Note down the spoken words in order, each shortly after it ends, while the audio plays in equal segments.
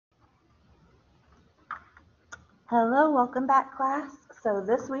Hello, welcome back, class. So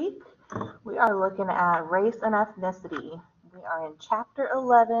this week we are looking at race and ethnicity. We are in chapter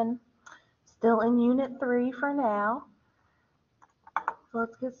 11, still in unit 3 for now. So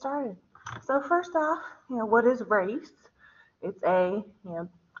let's get started. So first off, what is race? It's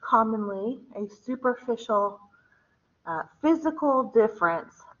commonly a superficial physical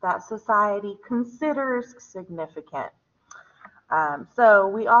difference that society considers significant. So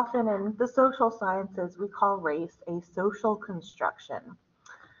we often in the social sciences, we call race a social construction.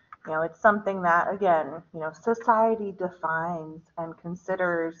 It's something that, again, society defines and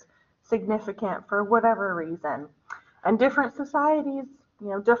considers significant for whatever reason. And different societies,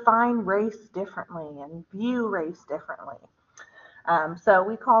 define race differently and view race differently. So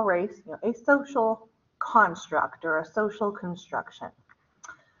we call race, a social construct or a social construction.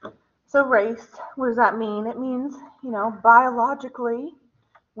 So race, what does that mean? It means, biologically,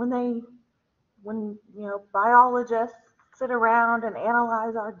 when biologists sit around and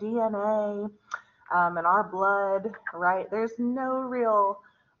analyze our DNA and our blood, right? There's no real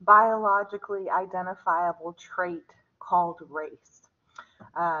biologically identifiable trait called race.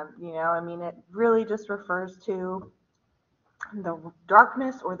 It really just refers to the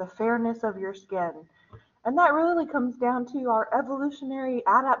darkness or the fairness of your skin. And that really comes down to our evolutionary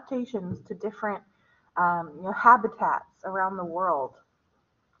adaptations to different habitats around the world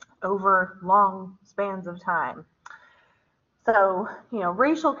over long spans of time. So,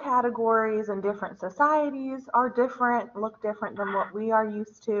 racial categories in different societies are different, look different than what we are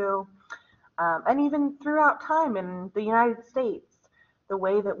used to. And even throughout time in the United States, the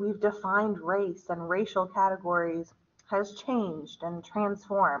way that we've defined race and racial categories has changed and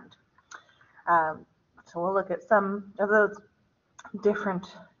transformed. So we'll look at some of those different,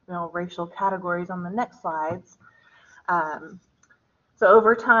 racial categories on the next slides. So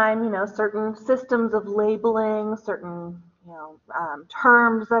over time, certain systems of labeling, certain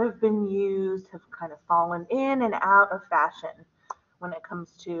terms that have been used have kind of fallen in and out of fashion when it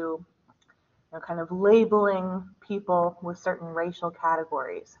comes to kind of labeling people with certain racial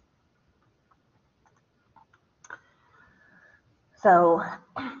categories. So,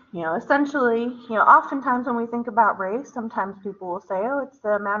 essentially, oftentimes when we think about race, sometimes people will say, oh, it's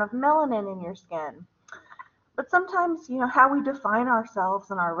the amount of melanin in your skin. But sometimes, how we define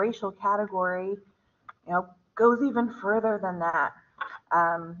ourselves in our racial category, goes even further than that.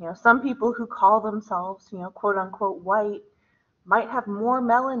 Some people who call themselves, quote unquote white, might have more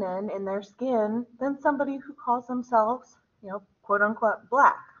melanin in their skin than somebody who calls themselves, quote unquote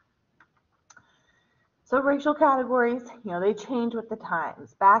black. So racial categories, they change with the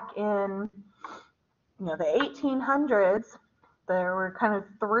times. Back in, the 1800s, there were kind of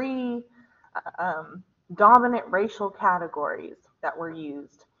three dominant racial categories that were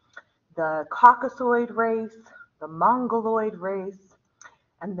used: the Caucasoid race, the Mongoloid race,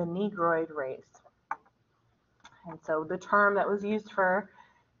 and the Negroid race. And so the term that was used for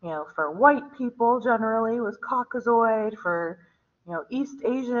white people generally was Caucasoid. For East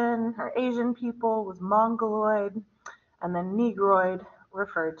Asian or Asian people was Mongoloid, and then Negroid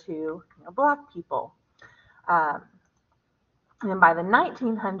referred to black people. And by the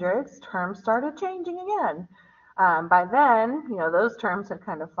 1900s, terms started changing again. By then, those terms had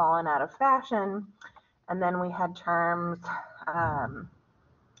kind of fallen out of fashion, and then we had terms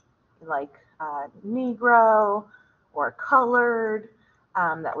like Negro or colored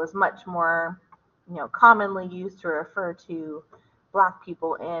that was much more, commonly used to refer to black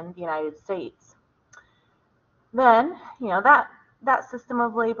people in the United States. Then, that system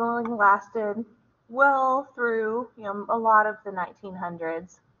of labeling lasted well through, a lot of the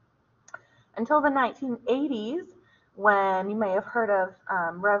 1900s until the 1980s, when you may have heard of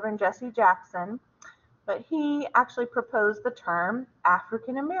Reverend Jesse Jackson, but he actually proposed the term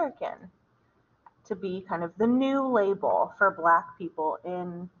African American to be kind of the new label for black people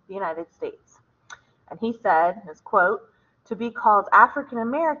in the United States. And he said, his quote, "To be called African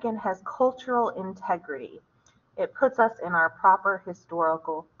American has cultural integrity. It puts us in our proper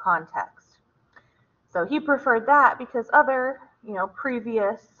historical context." So he preferred that because other,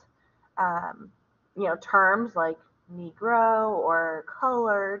 previous, terms like Negro or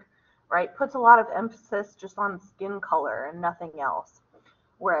colored, right, puts a lot of emphasis just on skin color and nothing else.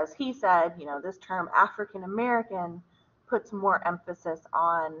 Whereas he said, this term African American puts more emphasis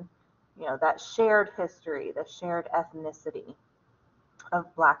on, that shared history, the shared ethnicity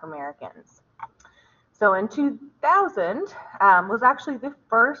of Black Americans. So in 2000 was actually the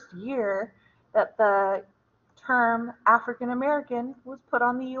first year that the term African American was put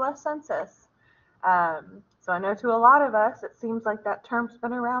on the U.S. Census. So I know to a lot of us, it seems like that term's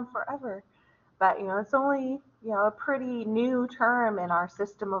been around forever. but it's only a pretty new term in our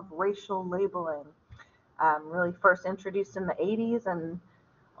system of racial labeling. Really first introduced in the 80s and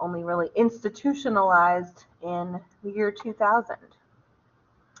only really institutionalized in the year 2000.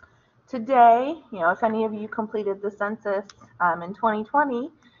 Today, if any of you completed the census in 2020,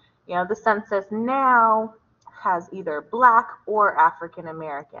 the census now has either Black or African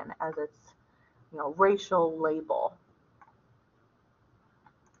American as its racial label.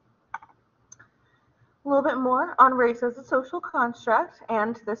 A little bit more on race as a social construct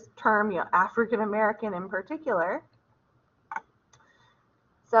and this term, African American in particular.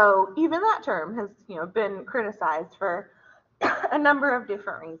 So even that term has, been criticized for a number of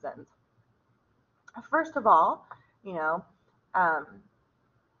different reasons. First of all,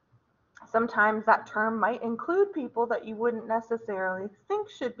 sometimes that term might include people that you wouldn't necessarily think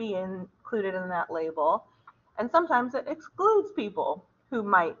should be included in that label, and sometimes it excludes people who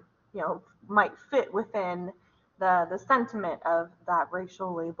might fit within the sentiment of that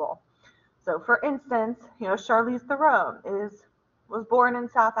racial label. So, for instance, Charlize Theron was born in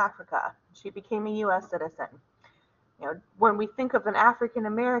South Africa. She became a U.S. citizen. When we think of an African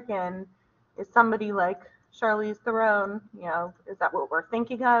American, is somebody like Charlize Theron, is that what we're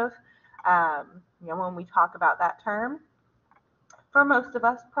thinking of? When we talk about that term? For most of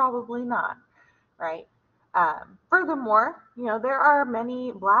us, probably not, right? Furthermore, there are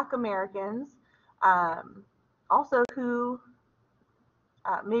many Black Americans also who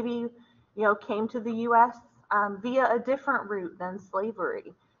maybe, came to the U.S. Via a different route than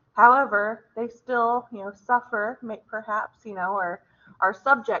slavery. However, they still, suffer, perhaps, or are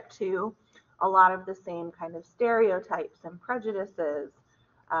subject to a lot of the same kind of stereotypes and prejudices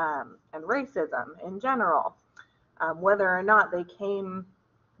and racism in general, whether or not they came,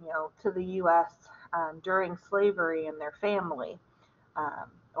 to the U.S. During slavery and their family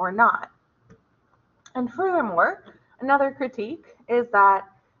or not. And furthermore, another critique is that,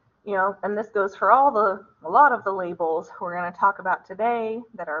 and this goes for a lot of the labels we're going to talk about today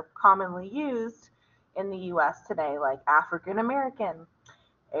that are commonly used in the U.S. today, like African American,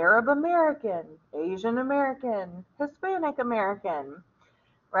 Arab American, Asian American, Hispanic American,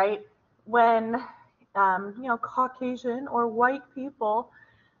 right? When, Caucasian or white people,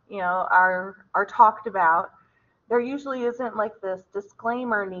 are talked about, there usually isn't like this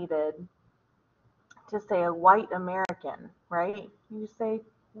disclaimer needed to say a white American, right? You say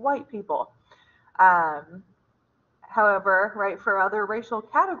white people. However, right, for other racial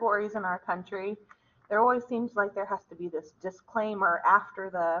categories in our country, there always seems like there has to be this disclaimer after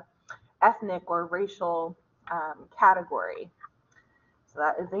the ethnic or racial category. So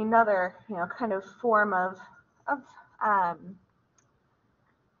that is another, kind of form of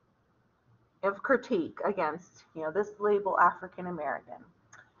critique against, this label African American.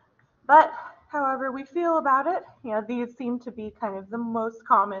 But however we feel about it, these seem to be kind of the most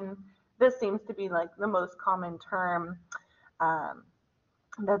common, this seems to be like the most common term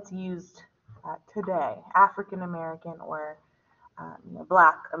that's used today, African American or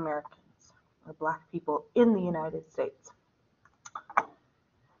Black Americans or Black people in the United States.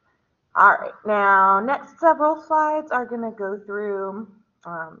 All right, now next several slides are going to go through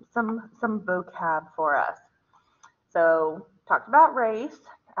some vocab for us. So talked about race,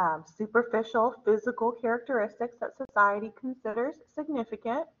 superficial physical characteristics that society considers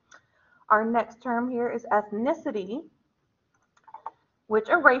significant. Our next term here is ethnicity, which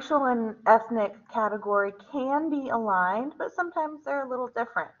a racial and ethnic category can be aligned, but sometimes they're a little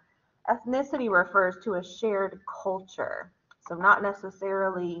different. Ethnicity refers to a shared culture, so not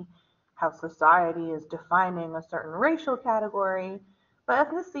necessarily how society is defining a certain racial category, but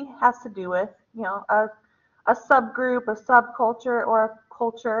ethnicity has to do with, a subgroup, a subculture, or a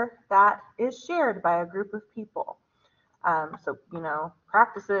culture that is shared by a group of people. So,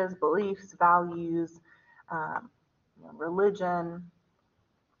 practices, beliefs, values, religion,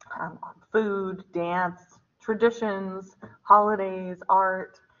 food, dance, traditions, holidays,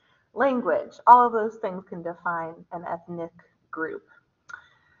 art, language, all of those things can define an ethnic group.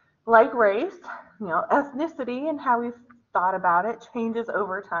 Like race, ethnicity and how we've thought about it changes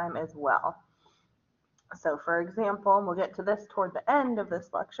over time as well. So for example, and we'll get to this toward the end of this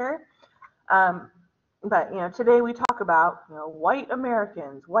lecture, but today we talk about white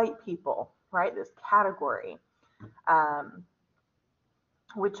Americans, white people, right? This category,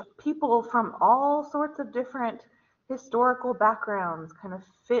 which people from all sorts of different historical backgrounds kind of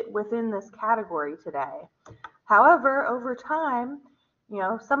fit within this category today. However, over time,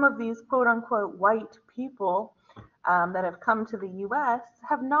 some of these quote unquote white people that have come to the U.S.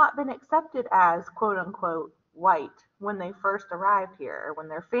 have not been accepted as quote unquote white when they first arrived here or when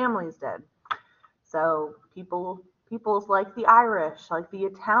their families did. So peoples like the Irish, like the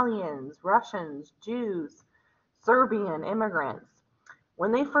Italians, Russians, Jews, Serbian immigrants,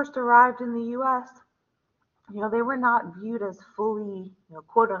 when they first arrived in the U.S., they were not viewed as fully,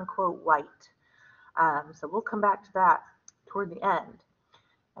 quote unquote, white. So we'll come back to that toward the end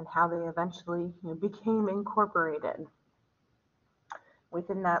and how they eventually became incorporated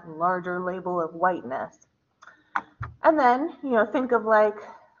within that larger label of whiteness. And then, think of like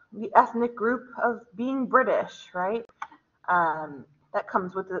the ethnic group of being British, right? That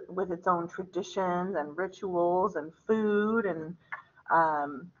comes with its own traditions and rituals and food and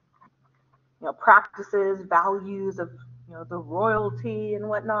practices, values of the royalty and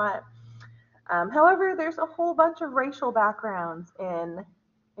whatnot. However, there's a whole bunch of racial backgrounds in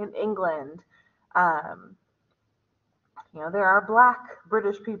England. There are Black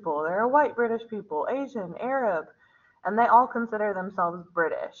British people, there are white British people, Asian, Arab, and they all consider themselves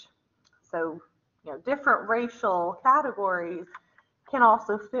British. So, different racial categories can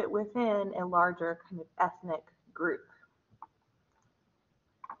also fit within a larger kind of ethnic group.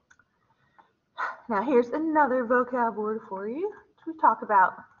 Now, here's another vocab word for you, which we talk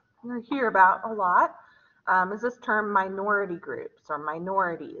about or hear about a lot, is this term minority groups or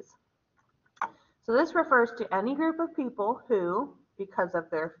minorities. So this refers to any group of people who, because of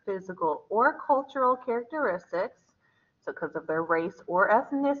their physical or cultural characteristics, so because of their race or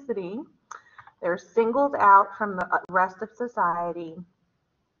ethnicity, they're singled out from the rest of society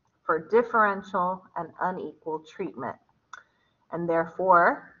for differential and unequal treatment. And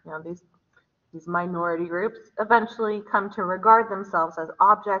therefore, these minority groups eventually come to regard themselves as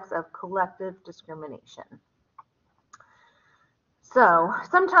objects of collective discrimination. So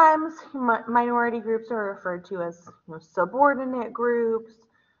sometimes minority groups are referred to as subordinate groups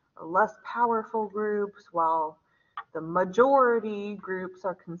or less powerful groups, while the majority groups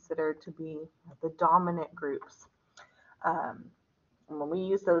are considered to be the dominant groups. And when we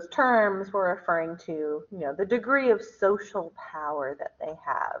use those terms, we're referring to the degree of social power that they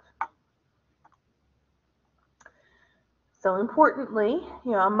have. So importantly,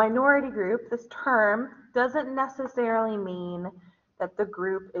 a minority group, this term doesn't necessarily mean that the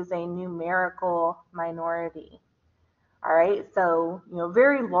group is a numerical minority. All right, so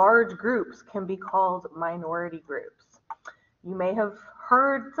very large groups can be called minority groups. You may have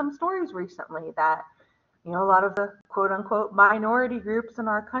heard some stories recently that a lot of the quote unquote minority groups in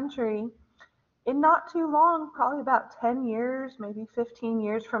our country, in not too long, probably about 10 years, maybe 15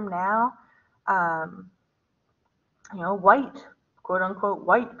 years from now, white, quote unquote,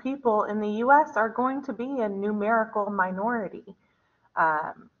 white people in the U.S. are going to be a numerical minority,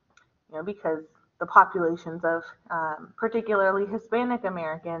 because the populations of particularly Hispanic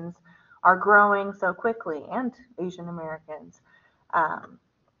Americans are growing so quickly, and Asian Americans.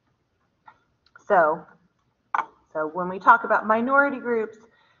 So when we talk about minority groups,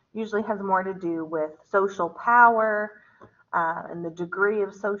 usually has more to do with social power and the degree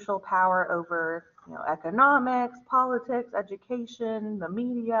of social power over economics, politics, education, the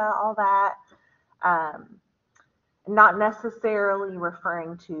media, all that. Not necessarily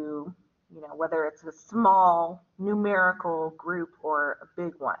referring to whether it's a small numerical group or a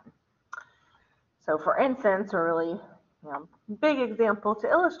big one. So for instance, a really big example to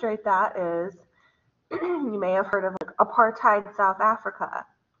illustrate that is you may have heard of apartheid South Africa,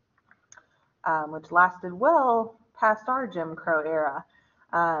 which lasted well past our Jim Crow era.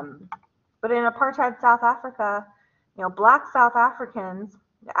 But in apartheid South Africa, Black South Africans,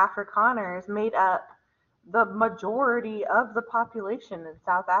 the Afrikaners, made up the majority of the population in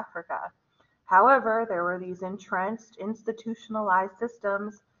South Africa. However, there were these entrenched, institutionalized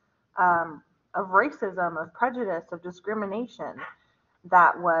systems of racism, of prejudice, of discrimination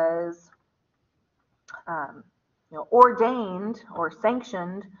that was ordained or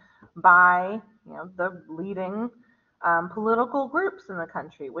sanctioned by the leading political groups in the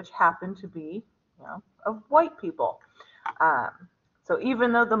country, which happened to be of white people. So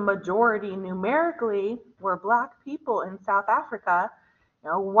even though the majority numerically were Black people in South Africa,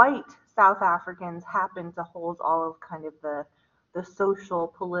 white South Africans happened to hold all of kind of the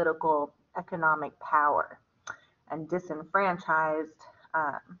social, political, economic power, and disenfranchised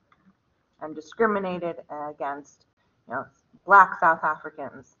and discriminated against Black South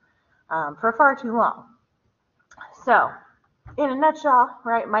Africans for far too long. So in a nutshell,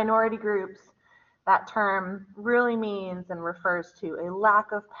 right, minority groups, that term really means and refers to a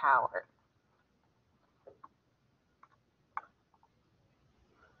lack of power.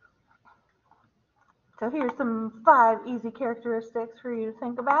 So here's some 5 easy characteristics for you to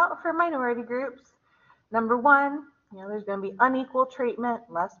think about for minority groups. Number 1, There's going to be unequal treatment,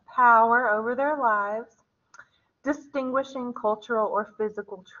 less power over their lives. Distinguishing cultural or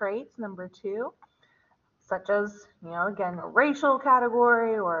physical traits, number 2, such as, again, a racial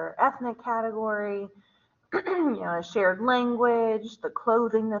category or ethnic category, a shared language, the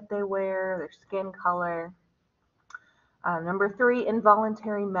clothing that they wear, their skin color. Number 3,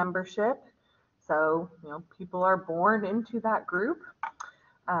 involuntary membership. So, people are born into that group.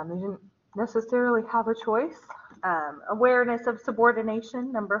 They didn't necessarily have a choice. Awareness of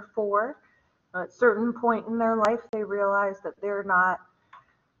subordination, number 4. At a certain point in their life, they realize that they're not,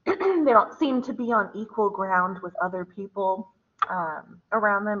 they don't seem to be on equal ground with other people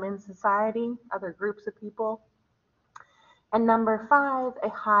around them in society, other groups of people. And number 5, a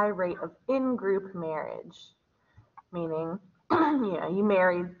high rate of in-group marriage, meaning, you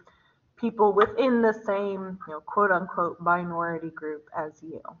married people within the same, quote unquote, minority group as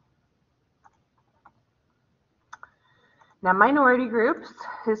you. Now, minority groups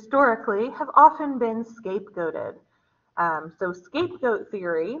historically have often been scapegoated. So scapegoat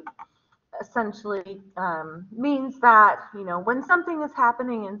theory essentially means that, when something is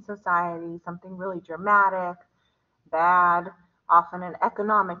happening in society, something really dramatic, bad, often an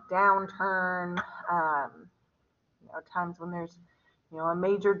economic downturn, times when there's, a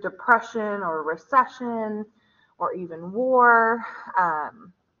major depression or recession or even war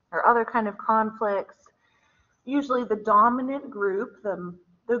or other kind of conflicts, usually the dominant group,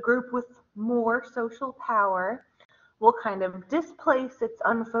 the group with more social power, will kind of displace its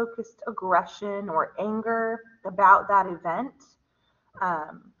unfocused aggression or anger about that event.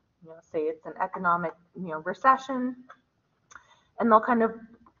 Say it's an economic, recession, and they'll kind of,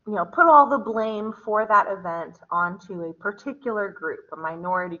 put all the blame for that event onto a particular group, a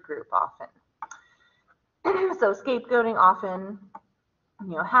minority group often. So scapegoating often,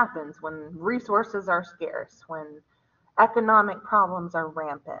 happens when resources are scarce, when economic problems are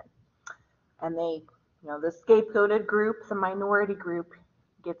rampant, and they, the scapegoated group, the minority group,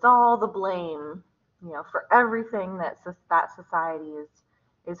 gets all the blame, for everything that society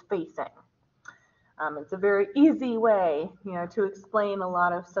is facing. It's a very easy way, to explain a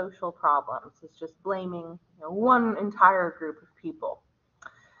lot of social problems. It's just blaming, one entire group of people.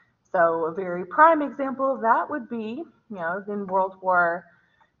 So a very prime example of that would be, in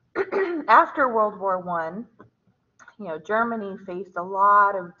after World War I, Germany faced a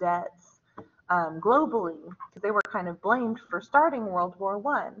lot of debts globally because they were kind of blamed for starting World War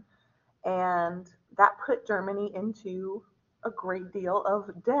I. And that put Germany into a great deal of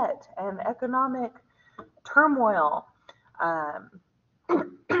debt and economic turmoil.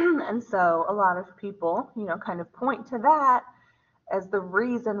 And so a lot of people, kind of point to that as the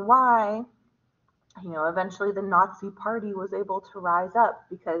reason why, eventually the Nazi Party was able to rise up,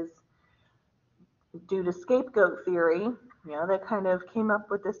 because due to scapegoat theory, they kind of came up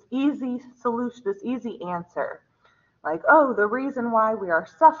with this easy solution, this easy answer. Like, oh, the reason why we are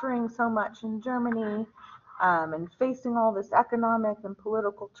suffering so much in Germany and facing all this economic and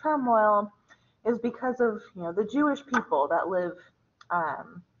political turmoil is because of, the Jewish people that live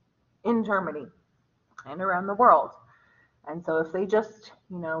in Germany and around the world. And so if they just,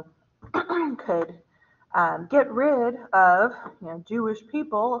 could get rid of, Jewish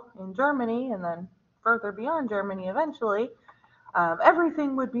people in Germany and then further beyond Germany eventually,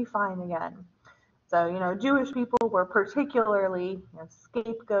 everything would be fine again. So, Jewish people were particularly,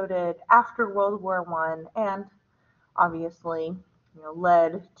 scapegoated after World War I, and obviously,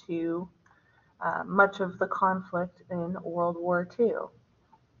 led to much of the conflict in World War II.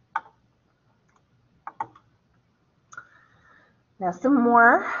 Now, some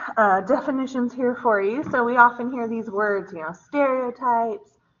more definitions here for you. So we often hear these words,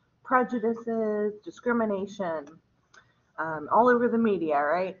 stereotypes, prejudices, discrimination, all over the media,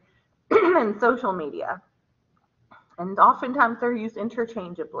 right? And social media. And oftentimes they're used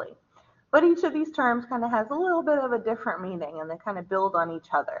interchangeably. But each of these terms kind of has a little bit of a different meaning, and they kind of build on each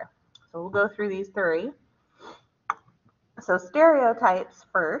other. So we'll go through these 3. So stereotypes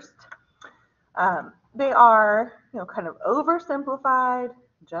first. They are, kind of oversimplified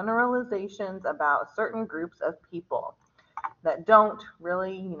generalizations about certain groups of people that don't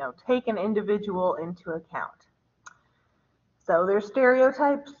really, take an individual into account. So there's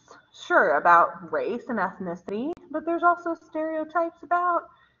stereotypes, sure, about race and ethnicity, but there's also stereotypes about,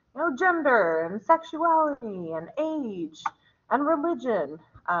 gender and sexuality and age and religion.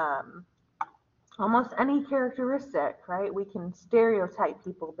 Almost any characteristic, right? We can stereotype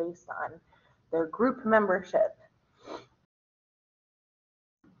people based on their group membership.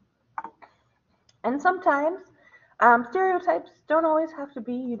 And sometimes stereotypes don't always have to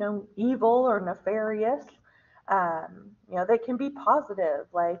be, evil or nefarious. They can be positive,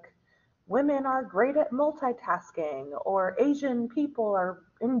 like women are great at multitasking, or Asian people are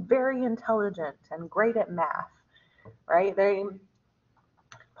very intelligent and great at math, right?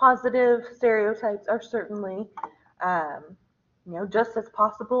 Positive stereotypes are certainly, just as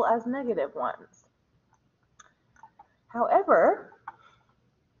possible as negative ones. However,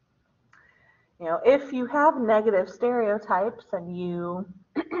 if you have negative stereotypes and you,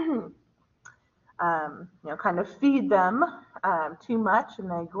 kind of feed them too much and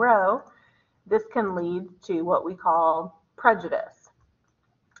they grow, this can lead to what we call prejudice.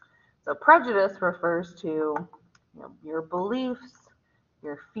 So prejudice refers to your beliefs,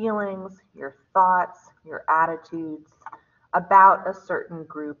 your feelings, your thoughts, your attitudes about a certain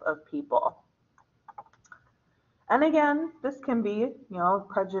group of people. And again, this can be,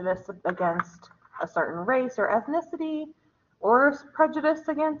 prejudice against a certain race or ethnicity, or prejudice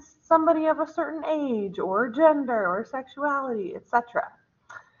against somebody of a certain age or gender or sexuality, etc.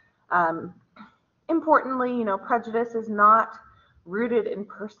 Importantly, prejudice is not rooted in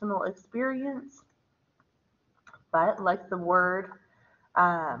personal experience, but like the word,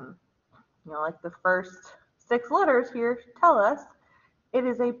 like the first 6 letters here tell us, it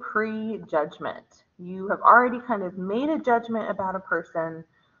is a prejudgment. You have already kind of made a judgment about a person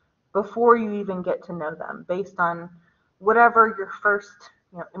before you even get to know them, based on whatever your first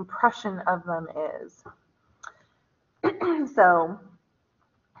impression of them is. So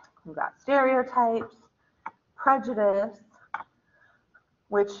we've got stereotypes, prejudice,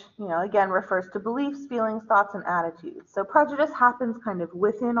 which again refers to beliefs, feelings, thoughts, and attitudes. So prejudice happens kind of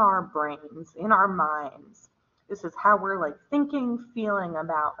within our brains, in our minds. This is how we're like thinking, feeling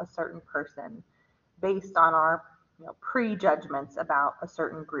about a certain person based on our prejudgments about a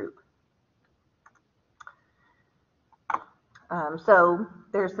certain group. So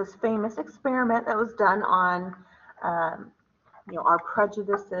there's this famous experiment that was done on our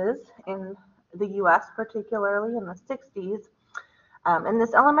prejudices in the US, particularly in the 60s. And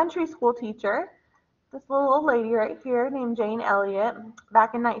this elementary school teacher, this little old lady right here named Jane Elliott,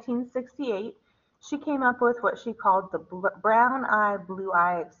 back in 1968, she came up with what she called the brown eye, blue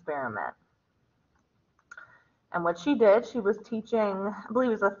eye experiment. And what she did, she was teaching, I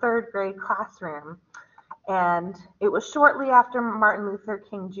believe it was a 3rd grade classroom, and it was shortly after Martin Luther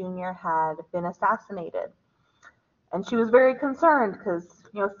King Jr. had been assassinated. And she was very concerned because,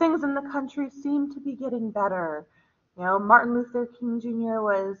 things in the country seemed to be getting better. Martin Luther King Jr.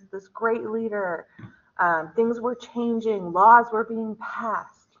 was this great leader. Things were changing. Laws were being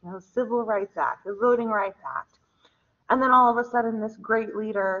passed. Civil Rights Act, the Voting Rights Act. And then all of a sudden, this great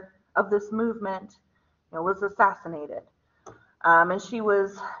leader of this movement, was assassinated. And she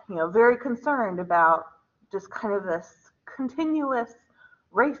was, very concerned about just kind of this continuous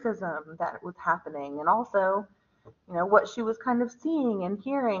racism that was happening, and also, what she was kind of seeing and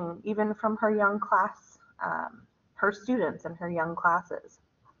hearing even from her young class, her students in her young classes.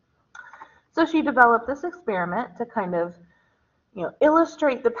 So she developed this experiment to kind of,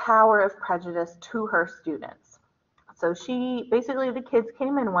 illustrate the power of prejudice to her students. So the kids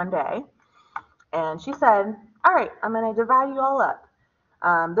came in one day and she said, all right, I'm going to divide you all up.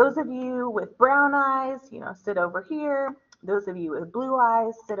 Those of you with brown eyes, sit over here. Those of you with blue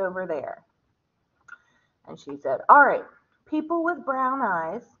eyes, sit over there. And she said, all right, people with brown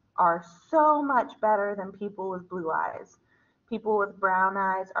eyes are so much better than people with blue eyes. People with brown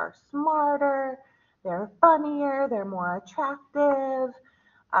eyes are smarter, they're funnier, they're more attractive.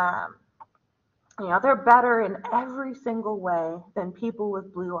 They're better in every single way than people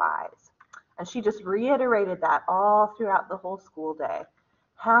with blue eyes. And she just reiterated that all throughout the whole school day,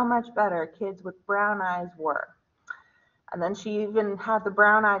 how much better kids with brown eyes were. And then she even had the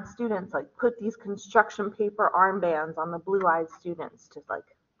brown-eyed students put these construction paper armbands on the blue-eyed students to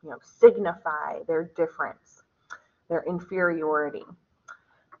signify their difference, their inferiority.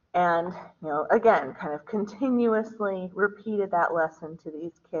 And, again, kind of continuously repeated that lesson to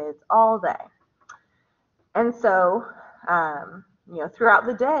these kids all day. And so, throughout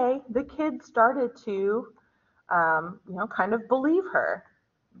the day, the kids started to, kind of believe her.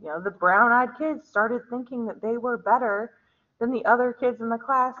 The brown-eyed kids started thinking that they were better than the other kids in the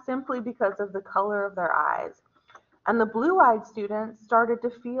class simply because of the color of their eyes. And the blue-eyed students started to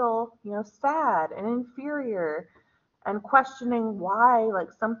feel, sad and inferior and questioning why,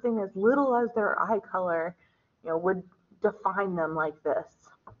 something as little as their eye color, would define them like this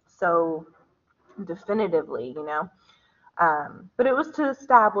so definitively, But it was to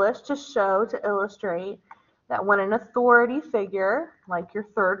establish, to show, to illustrate that when an authority figure, like your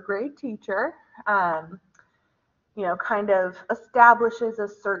 3rd grade teacher, kind of establishes a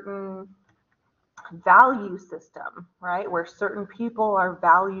certain value system, right, where certain people are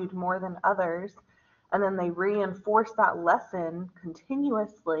valued more than others, and then they reinforce that lesson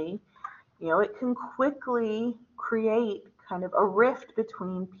continuously, it can quickly create kind of a rift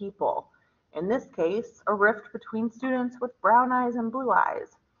between people. In this case, a rift between students with brown eyes and blue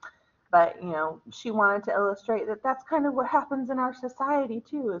eyes. But, she wanted to illustrate that that's kind of what happens in our society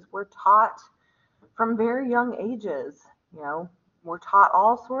too, is we're taught from very young ages, you know, we're taught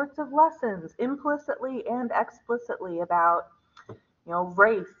all sorts of lessons implicitly and explicitly about,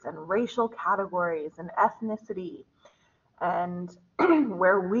 race and racial categories and ethnicity, and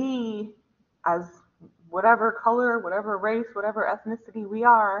where we, as whatever color, whatever race, whatever ethnicity we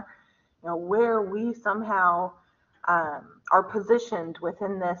are, where we somehow are positioned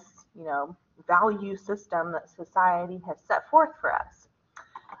within this, value system that society has set forth for us,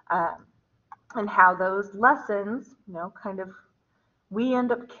 and how those lessons, kind of, we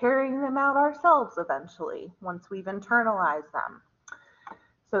end up carrying them out ourselves eventually once we've internalized them.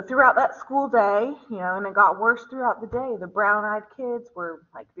 So throughout that school day, and it got worse throughout the day, the brown-eyed kids were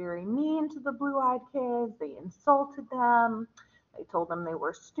like very mean to the blue-eyed kids. They insulted them. They told them they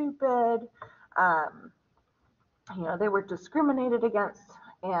were stupid. They were discriminated against,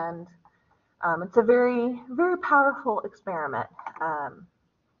 and it's a very, very powerful experiment.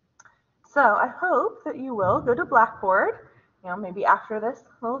 So I hope that you will go to Blackboard, maybe after this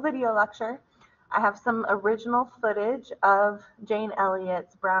little video lecture. I have some original footage of Jane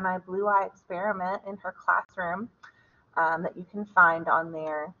Elliott's Brown Eye, Blue Eye experiment in her classroom that you can find on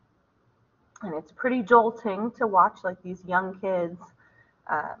there. And it's pretty jolting to watch like these young kids,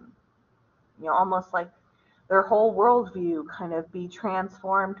 almost like their whole worldview kind of be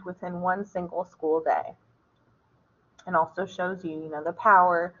transformed within one single school day. And also shows you, the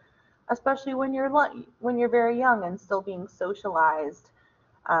power, especially when you're very young and still being socialized,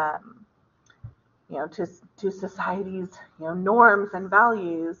 to society's, norms and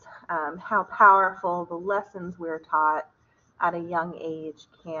values, how powerful the lessons we're taught at a young age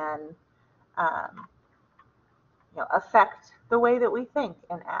can, affect the way that we think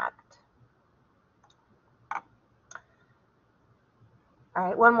and act. All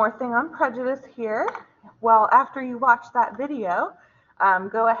right, one more thing on prejudice here. Well, after you watch that video,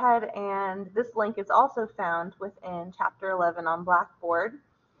 go ahead, and this link is also found within Chapter 11 on Blackboard.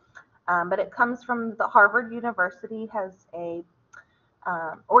 But it comes from the Harvard University has a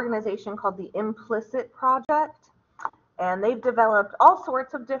organization called the Implicit Project, and they've developed all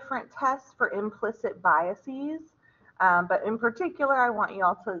sorts of different tests for implicit biases. But in particular, I want you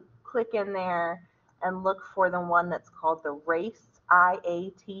all to click in there and look for the one that's called the RACE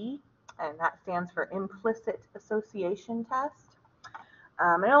IAT, and that stands for Implicit Association Test.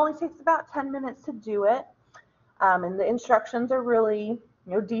 It only takes about 10 minutes to do it, and the instructions are really,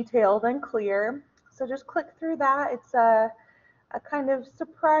 detailed and clear. So just click through that. It's a kind of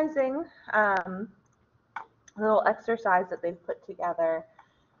surprising little exercise that they've put together,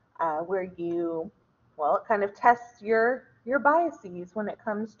 where it kind of tests your biases when it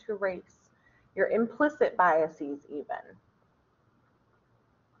comes to race, your implicit biases even.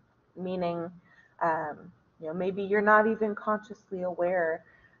 Meaning, maybe you're not even consciously aware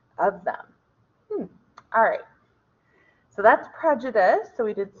of them. All right. So that's prejudice. So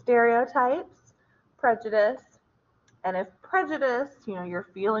we did stereotypes, prejudice, and if prejudice, your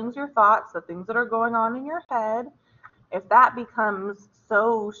feelings, your thoughts, the things that are going on in your head, if that becomes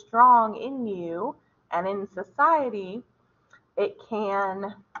so strong in you and in society, it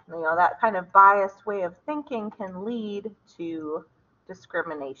can, that kind of biased way of thinking can lead to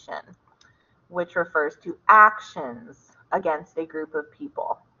discrimination, which refers to actions against a group of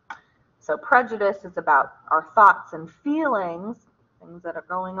people. So prejudice is about our thoughts and feelings, things that are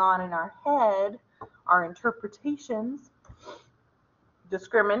going on in our head, our interpretations.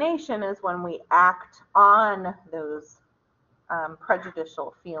 Discrimination is when we act on those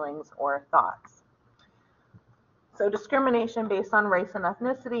prejudicial feelings or thoughts. So discrimination based on race and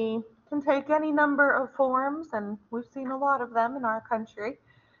ethnicity can take any number of forms, and we've seen a lot of them in our country.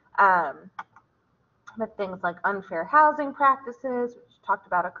 But things like unfair housing practices, which we talked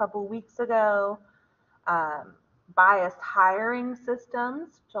about a couple weeks ago, biased hiring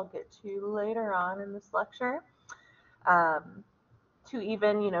systems, which I'll get to later on in this lecture, to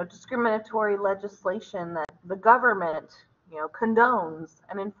even, discriminatory legislation that the government, condones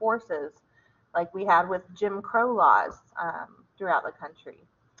and enforces, like we had with Jim Crow laws throughout the country,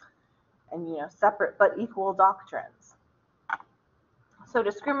 and, separate but equal doctrines. So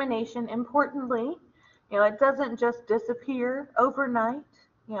discrimination, importantly, it doesn't just disappear overnight.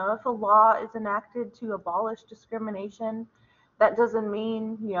 If a law is enacted to abolish discrimination, that doesn't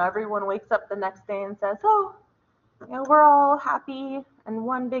mean, everyone wakes up the next day and says, oh, we're all happy and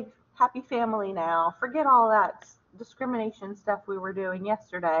one big happy family now. Forget all that discrimination stuff we were doing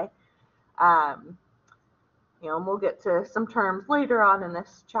yesterday. And we'll get to some terms later on in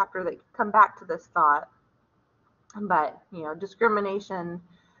this chapter that come back to this thought. But, discrimination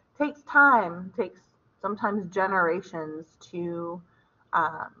takes time, takes sometimes generations to,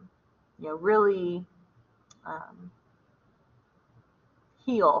 really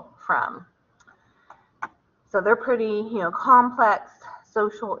heal from. So they're pretty, complex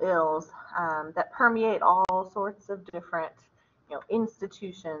social ills that permeate all sorts of different,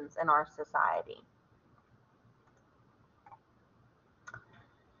 institutions in our society.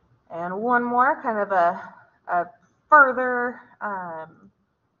 And one more kind of a further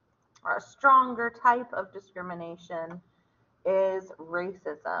or a stronger type of discrimination is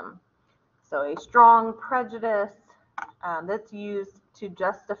racism. So a strong prejudice that's used to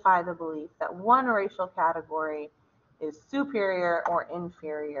justify the belief that one racial category is superior or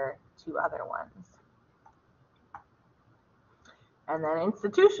inferior to other ones. And then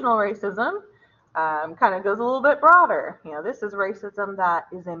institutional racism kind of goes a little bit broader. This is racism that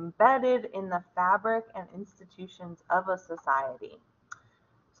is embedded in the fabric and institutions of a society.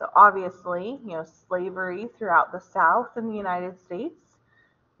 So obviously, slavery throughout the South in the United States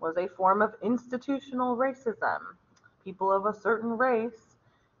was a form of institutional racism. People of a certain race,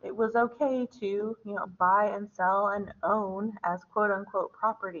 it was okay to, buy and sell and own as quote-unquote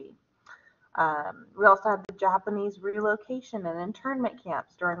property. We also had the Japanese relocation and internment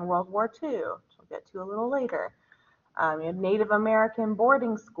camps during World War II, which we'll get to a little later. You had Native American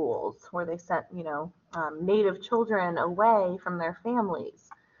boarding schools where they sent, Native children away from their families,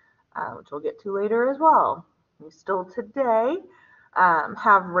 which we'll get to later as well. We still today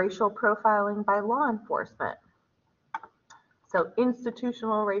have racial profiling by law enforcement. So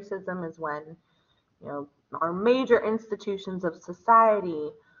institutional racism is when, our major institutions of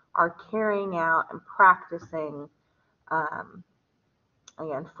society are carrying out and practicing,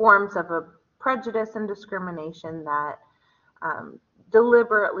 again, forms of a prejudice and discrimination that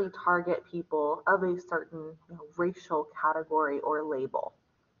deliberately target people of a certain racial category or label.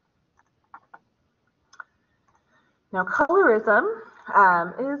 Now, colorism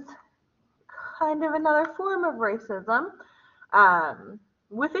is kind of another form of racism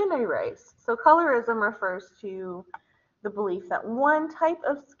within a race. So colorism refers to the belief that one type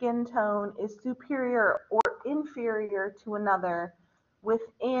of skin tone is superior or inferior to another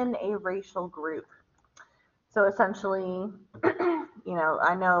within a racial group. So essentially,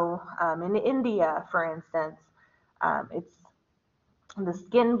 I know in India, for instance, it's the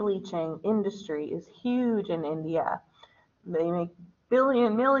skin bleaching industry is huge in India. They make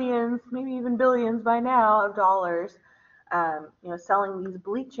millions, maybe even billions by now of dollars, selling these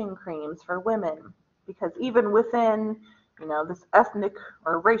bleaching creams for women. Because even within, this ethnic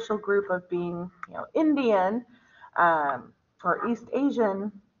or racial group of being, Indian or East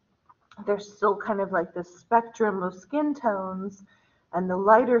Asian, there's still kind of like this spectrum of skin tones, and the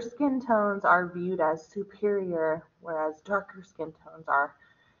lighter skin tones are viewed as superior, whereas darker skin tones are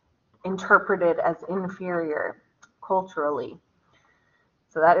interpreted as inferior culturally.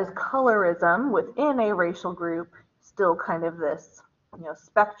 So that is colorism within a racial group, still kind of this,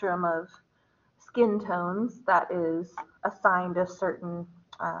 spectrum of skin tones that is assigned a certain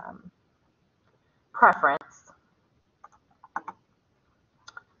preference.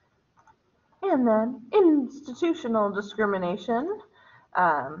 And then institutional discrimination,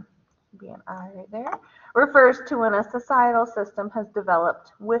 be an I right there, refers to when a societal system has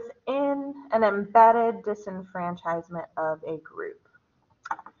developed within an embedded disenfranchisement of a group.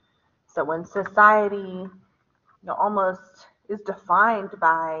 So when society almost is defined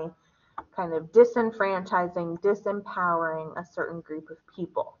by kind of disenfranchising, disempowering a certain group of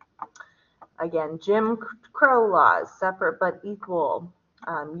people. Again, Jim Crow laws, separate but equal.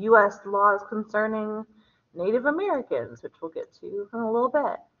 U.S. laws concerning Native Americans, which we'll get to in a little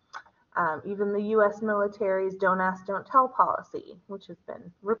bit. Even the U.S. military's Don't Ask, Don't Tell policy, which has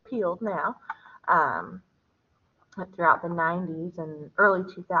been repealed now throughout the 90s and early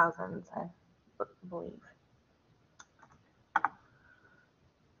 2000s, I believe.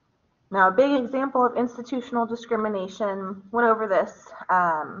 Now, a big example of institutional discrimination, went over this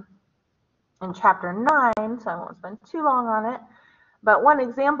in chapter 9, so I won't spend too long on it. But one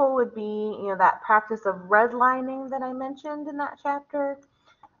example would be, that practice of redlining that I mentioned in that chapter,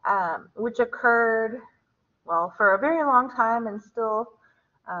 which occurred, well, for a very long time and still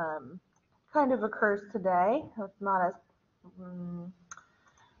kind of occurs today. It's not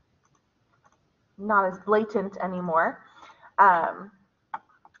as blatant anymore.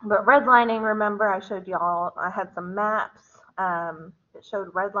 But redlining, remember I showed y'all, I had some maps that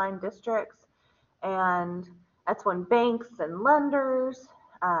showed redline districts, and that's when banks and lenders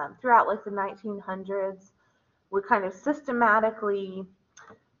throughout like the 1900s would kind of systematically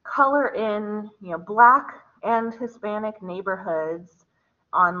color in, Black and Hispanic neighborhoods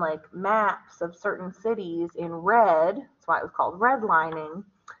on like maps of certain cities in red. That's why it was called redlining.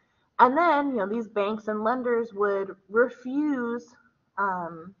 And then, these banks and lenders would refuse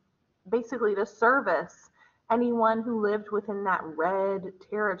basically to service anyone who lived within that red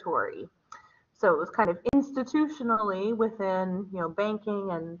territory. So it was kind of institutionally within,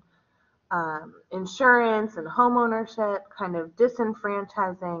 banking and insurance and homeownership, kind of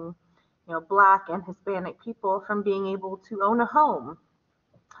disenfranchising, Black and Hispanic people from being able to own a home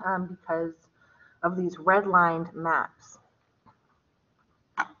because of these redlined maps.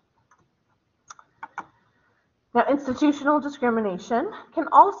 Now, institutional discrimination can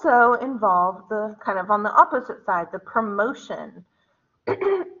also involve the kind of on the opposite side, the promotion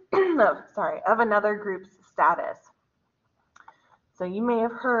of another group's status. So you may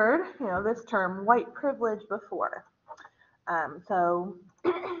have heard, this term white privilege before. So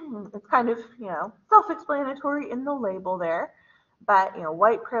it's kind of, self-explanatory in the label there, but,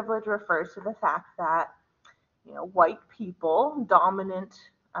 white privilege refers to the fact that, white people, dominant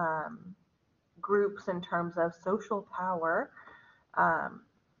groups in terms of social power,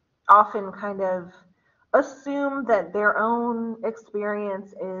 often kind of assume that their own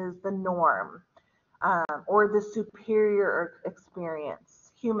experience is the norm, or the superior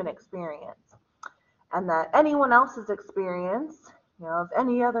experience, human experience, and that anyone else's experience, of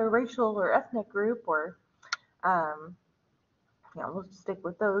any other racial or ethnic group, or, we'll stick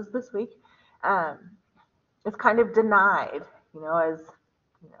with those this week, is kind of denied, as,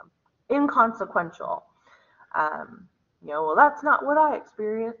 inconsequential. Well, that's not what I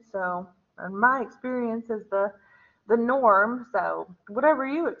experienced, so, and my experience is the norm, so whatever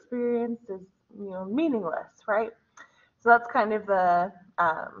you experience is, meaningless, right? So that's kind of the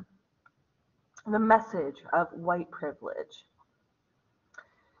message of white privilege.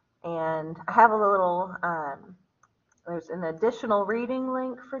 And I have a little, there's an additional reading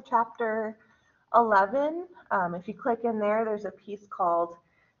link for chapter 11. If you click in there, there's a piece called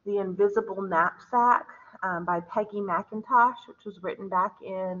The Invisible Knapsack by Peggy McIntosh, which was written back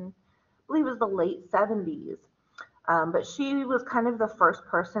in, I believe it was the late 70s. But she was kind of the first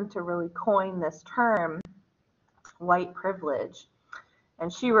person to really coin this term, white privilege.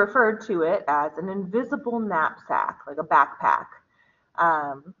 And she referred to it as an invisible knapsack, like a backpack,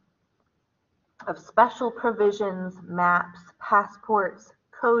 of special provisions, maps, passports,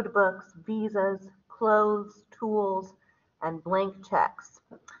 code books, visas, clothes, tools, and blank checks.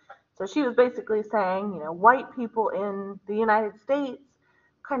 So she was basically saying, white people in the United States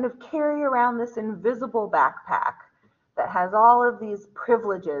kind of carry around this invisible backpack that has all of these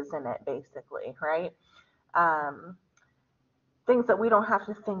privileges in it, basically, right? Things that we don't have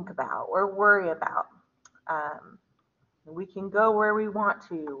to think about or worry about. We can go where we want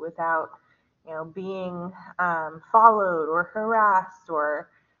to without, being followed or harassed, or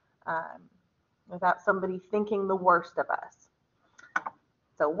without somebody thinking the worst of us.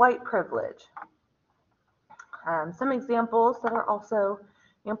 So white privilege. Some examples that are also,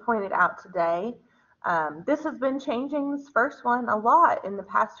 pointed out today. This has been changing, this first one, a lot in the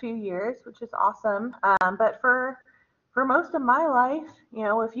past few years, which is awesome. But for most of my life,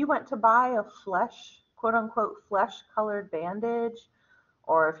 if you went to buy a quote unquote flesh colored bandage,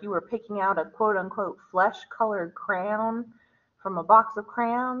 or if you were picking out a quote unquote flesh colored crayon from a box of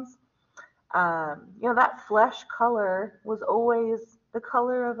crayons, that flesh color was always the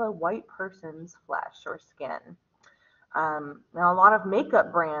color of a white person's flesh or skin. Now, a lot of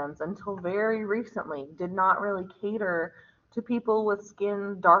makeup brands, until very recently, did not really cater to people with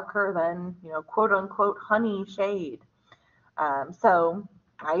skin darker than, quote unquote honey shade. So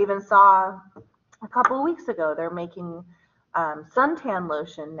I even saw a couple of weeks ago, they're making suntan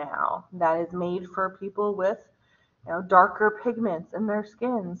lotion now that is made for people with, darker pigments in their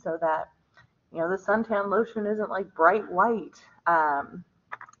skin, so that, the suntan lotion isn't like bright white.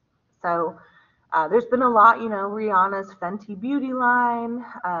 So there's been a lot, Rihanna's Fenty Beauty line.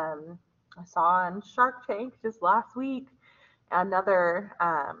 I saw on Shark Tank just last week another,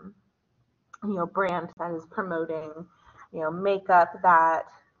 brand that is promoting, makeup that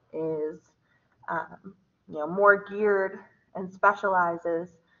is, more geared and specializes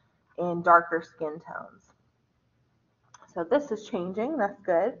in darker skin tones. So this is changing, that's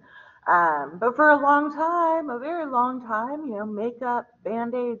good. But for a long time, a very long time, makeup,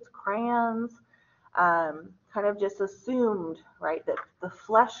 Band-Aids, crayons, kind of just assumed, right, that the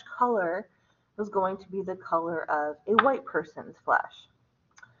flesh color was going to be the color of a white person's flesh.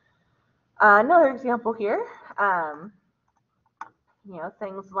 Another example here,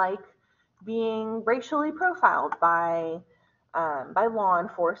 things like being racially profiled by law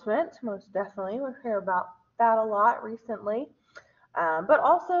enforcement. Most definitely, we hear about that a lot recently. But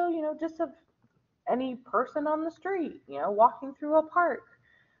also, just of any person on the street, walking through a park.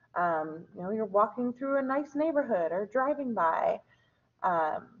 You're walking through a nice neighborhood or driving by.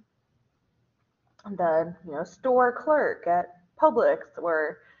 The store clerk at Publix,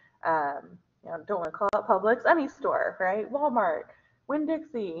 or don't want to call it Publix, any store, right? Walmart,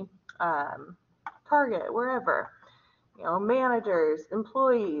 Winn-Dixie, Target, wherever. Managers,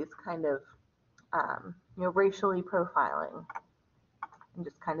 employees, kind of racially profiling and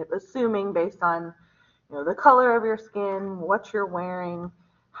just kind of assuming based on the color of your skin, what you're wearing,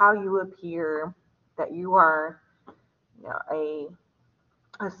 how you appear, that you are a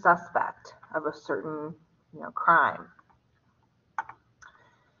suspect of a certain crime.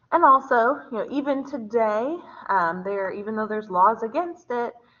 And also, even today, even though there's laws against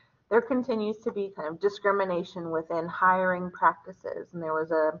it, there continues to be kind of discrimination within hiring practices. And there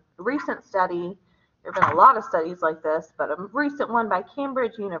was a recent study, there have been a lot of studies like this, but a recent one by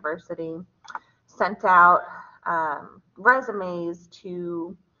Cambridge University sent out resumes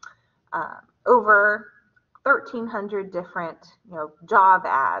to over 1,300 different job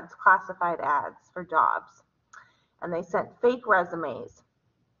ads, classified ads for jobs. And they sent fake resumes,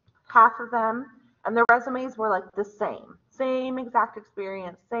 half of them, and their resumes were like the same exact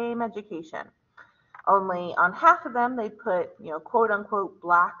experience, same education. Only on half of them, they'd put, quote unquote,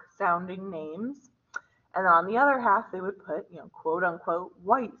 black sounding names. And then on the other half, they would put, quote unquote,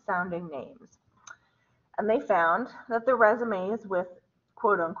 white sounding names. And they found that the resumes with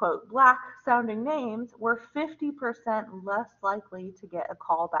quote unquote black sounding names were 50% less likely to get a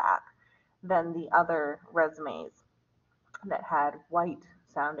call back than the other resumes that had white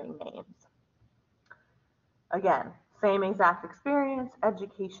sounding names. Again, same exact experience,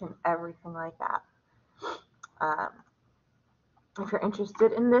 education, everything like that. If you're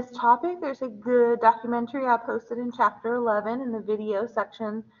interested in this topic, there's a good documentary I posted in chapter 11 in the video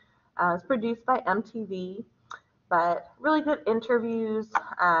section. It's produced by MTV, but really good interviews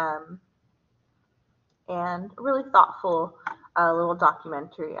and really thoughtful little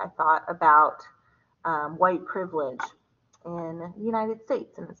documentary, I thought, about white privilege in the United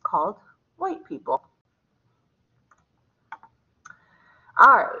States, and it's called White People.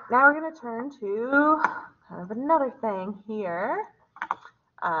 All right, now we're going to turn to kind of another thing here.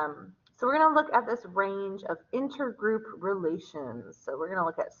 So we're going to look at this range of intergroup relations. So we're going to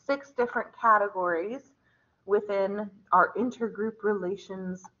look at 6 different categories within our intergroup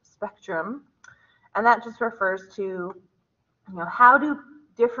relations spectrum. And that just refers to, how do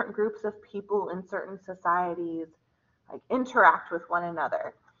different groups of people in certain societies interact with one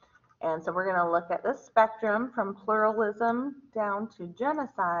another. And so we're going to look at this spectrum from pluralism down to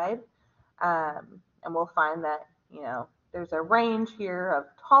genocide, and we'll find that, there's a range here of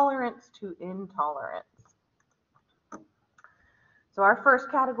tolerance to intolerance. So our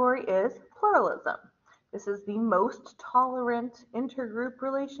first category is pluralism. This is the most tolerant intergroup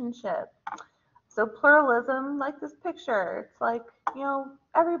relationship. So pluralism, like this picture, it's like,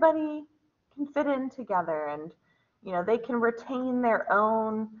 everybody can fit in together, and, they can retain their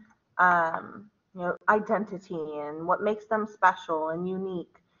own, identity and what makes them special and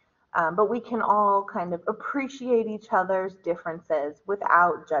unique. But we can all kind of appreciate each other's differences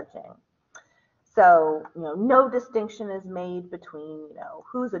without judging. So, no distinction is made between,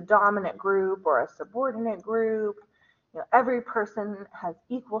 who's a dominant group or a subordinate group. Every person has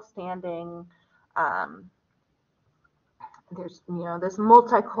equal standing. There's, this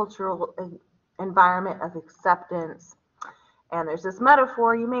multicultural environment of acceptance. And there's this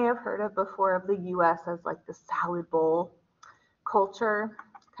metaphor you may have heard of before of the U.S. as like the salad bowl culture,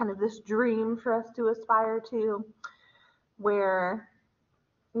 kind of this dream for us to aspire to, where,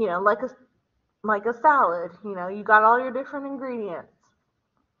 like a salad, you got all your different ingredients.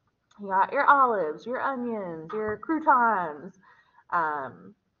 You got your olives, your onions, your croutons,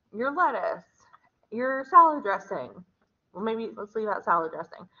 your lettuce, your salad dressing. Well, maybe let's leave out salad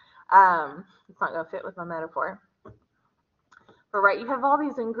dressing. It's not going to fit with my metaphor. But right, you have all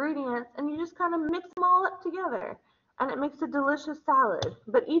these ingredients and you just kind of mix them all up together and it makes a delicious salad.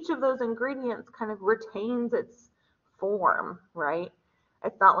 But each of those ingredients kind of retains its form, right?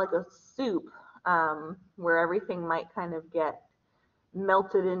 It's not like a soup where everything might kind of get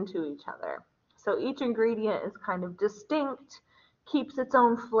melted into each other. So each ingredient is kind of distinct, keeps its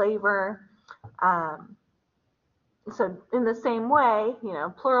own flavor, So in the same way,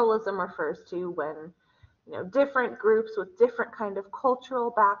 pluralism refers to when, different groups with different kind of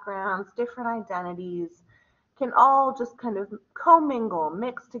cultural backgrounds, different identities, can all just kind of commingle,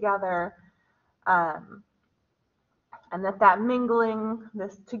 mix together, um, and that mingling,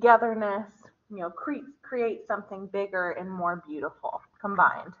 this togetherness, creates something bigger and more beautiful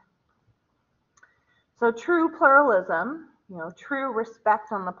combined. So true pluralism, true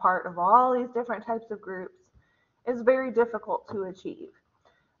respect on the part of all these different types of groups is very difficult to achieve.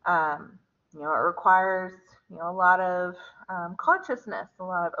 It requires, a lot of consciousness, a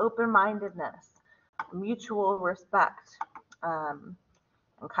lot of open-mindedness, mutual respect, and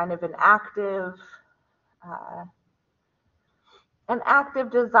kind of uh, an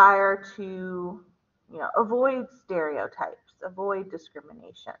active desire to, avoid stereotypes, avoid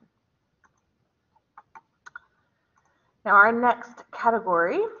discrimination. Now, our next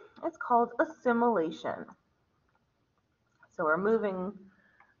category is called assimilation. So we're moving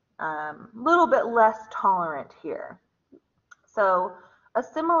a little bit less tolerant here. So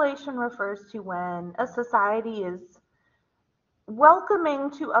assimilation refers to when a society is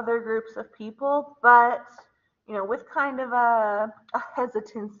welcoming to other groups of people, but with kind of a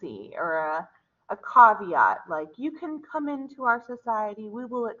hesitancy or a caveat, like you can come into our society, we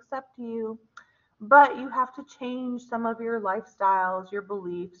will accept you, but you have to change some of your lifestyles, your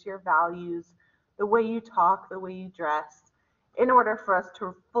beliefs, your values, the way you talk, the way you dress, in order for us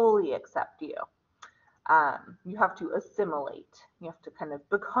to fully accept you. You have to assimilate. You have to kind of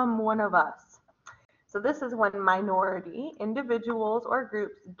become one of us. So this is when minority individuals or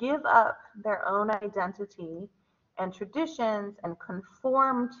groups give up their own identity and traditions and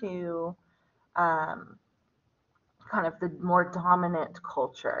conform to kind of the more dominant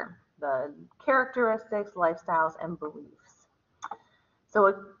culture, the characteristics, lifestyles, and beliefs.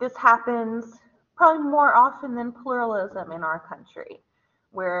 So this happens probably more often than pluralism in our country,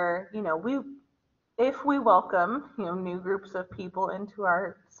 where if we welcome new groups of people into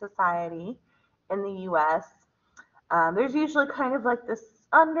our society in the U.S., there's usually kind of like this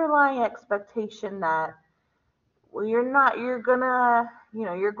underlying expectation that, well, you're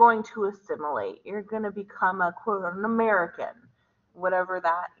going to assimilate. You're going to become a quote an American, whatever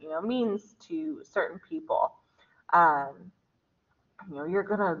that means to certain people. You're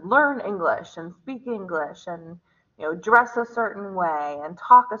going to learn English and speak English and dress a certain way and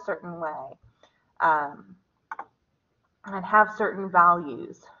talk a certain way, and have certain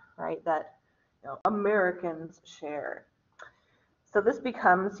values, right, that Americans share. So this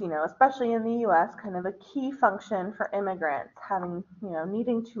becomes, especially in the U.S., kind of a key function for immigrants,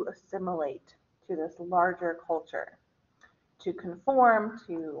 needing to assimilate to this larger culture, to conform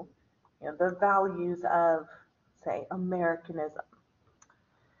to, the values of, say, Americanism.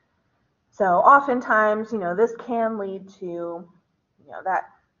 So oftentimes, this can lead to, that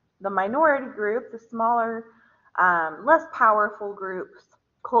the minority group, the smaller, less powerful group's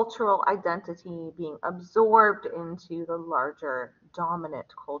cultural identity being absorbed into the larger dominant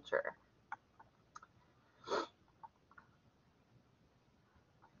culture.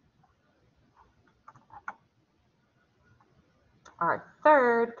 Our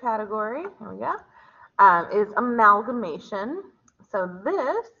third category, here we go, is amalgamation. So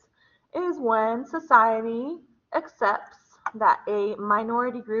this is when society accepts that a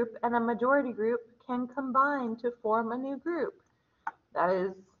minority group and a majority group can combine to form a new group. That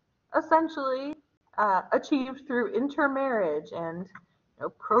is essentially achieved through intermarriage and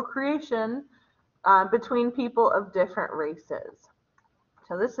procreation between people of different races.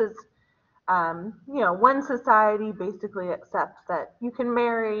 So this is, when society basically accepts that you can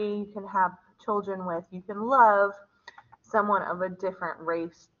marry, you can have children with, you can love someone of a different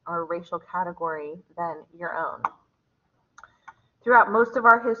race or racial category than your own. Throughout most of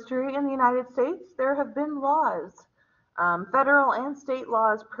our history in the United States, there have been laws, federal and state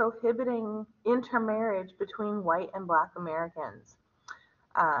laws prohibiting intermarriage between white and Black Americans.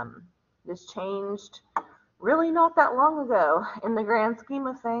 This changed really not that long ago in the grand scheme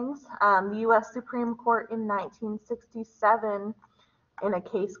of things. The U.S. Supreme Court in 1967, in a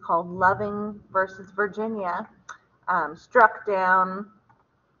case called Loving versus Virginia, struck down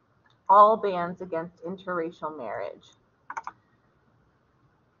all bans against interracial marriage.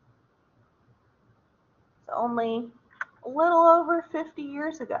 So only a little over 50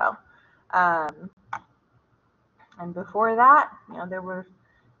 years ago. And before that, there were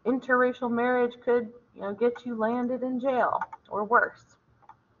interracial marriage could, get you landed in jail or worse.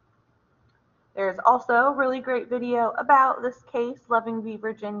 There's also a really great video about this case, Loving v.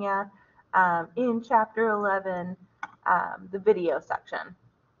 Virginia, in Chapter 11, the video section.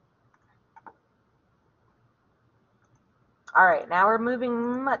 All right, now we're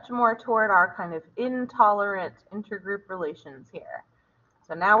moving much more toward our kind of intolerant intergroup relations here.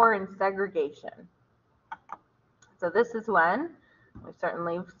 So now we're in segregation. So this is when, we've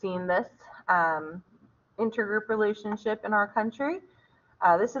certainly seen this intergroup relationship in our country.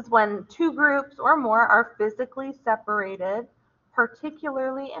 This is when two groups or more are physically separated,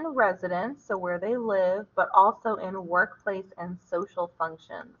 particularly in residence, so where they live, but also in workplace and social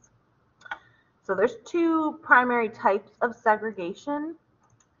functions. So there's two primary types of segregation.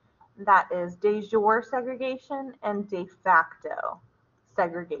 That is de jure segregation and de facto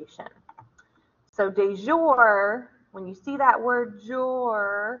segregation. So de jure, when you see that word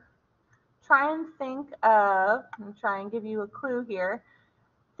jure, try and think of, and try and give you a clue here,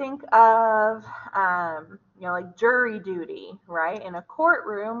 think of, like jury duty, right? In a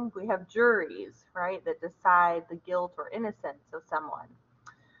courtroom, we have juries, right, that decide the guilt or innocence of someone.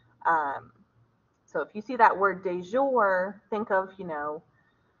 So if you see that word de jure, think of,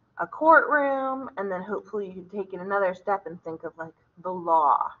 a courtroom, and then hopefully you can take it another step and think of like the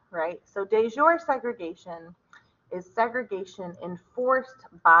law, right? So de jure segregation is segregation enforced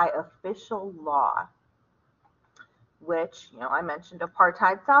by official law, which, I mentioned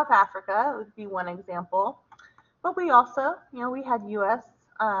apartheid South Africa would be one example, but we also, we had U.S.,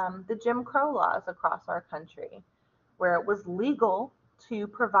 the Jim Crow laws across our country, where it was legal to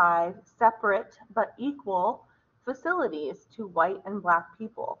provide separate but equal facilities to white and black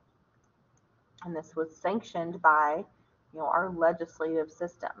people. And this was sanctioned by, our legislative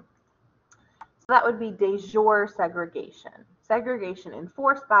system. So that would be de jure segregation, segregation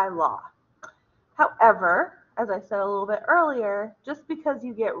enforced by law. However, as I said a little bit earlier, just because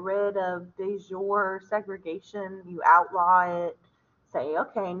you get rid of de jure segregation, you outlaw it, say,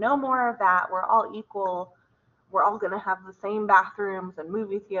 okay, no more of that, we're all equal, we're all going to have the same bathrooms and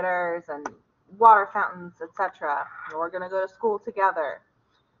movie theaters and water fountains, etc. We're going to go to school together.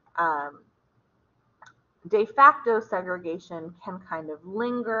 De facto segregation can kind of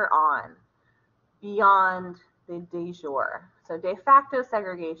linger on beyond the de jure. So de facto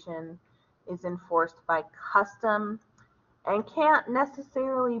segregation is enforced by custom and can't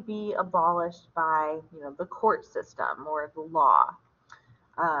necessarily be abolished by, the court system or the law.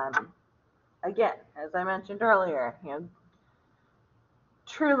 Again, as I mentioned earlier,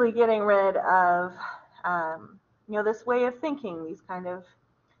 truly getting rid of, this way of thinking, these kind of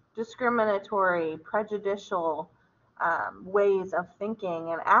discriminatory, prejudicial ways of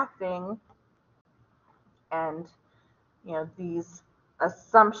thinking and acting, and, these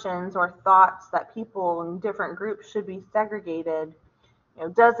assumptions or thoughts that people in different groups should be segregated,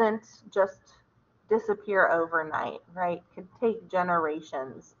 doesn't just disappear overnight, right? It could take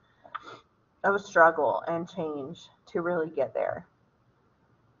generations of struggle and change to really get there.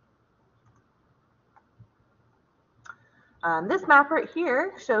 This map right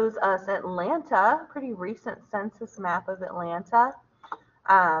here shows us Atlanta, pretty recent census map of Atlanta.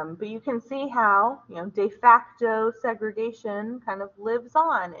 But you can see how, de facto segregation kind of lives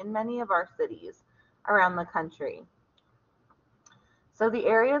on in many of our cities around the country. So the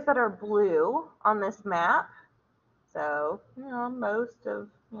areas that are blue on this map, so, most of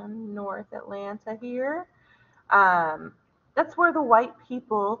North Atlanta here, that's where the white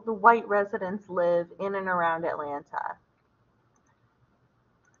people, the white residents live in and around Atlanta.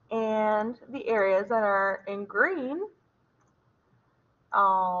 And the areas that are in green,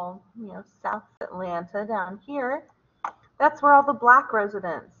 all, South Atlanta down here, that's where all the black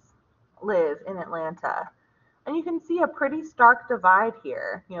residents live in Atlanta. And you can see a pretty stark divide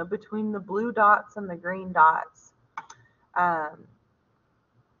here, between the blue dots and the green dots. And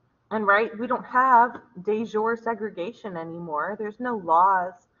right, we don't have de jure segregation anymore. There's no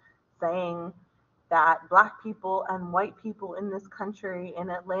laws saying that black people and white people in this country, in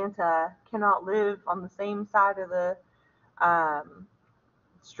Atlanta, cannot live on the same side of the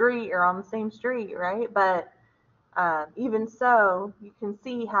street or on the same street, right? But even so, you can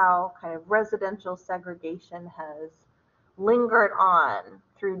see how kind of residential segregation has lingered on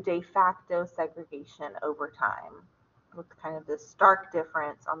through de facto segregation over time, with kind of this stark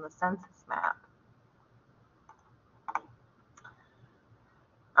difference on the census map.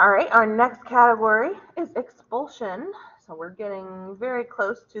 All right, our next category is expulsion. So we're getting very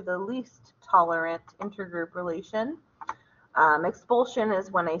close to the least tolerant intergroup relation. Expulsion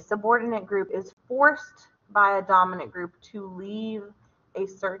is when a subordinate group is forced by a dominant group to leave a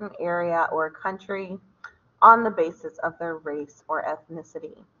certain area or country on the basis of their race or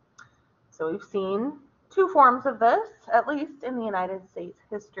ethnicity. So we've seen two forms of this, at least in the United States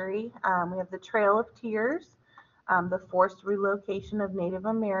history. We have the Trail of Tears, the forced relocation of Native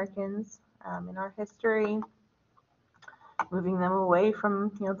Americans in our history. moving them away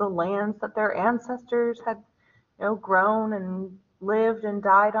from, the lands that their ancestors had, grown and lived and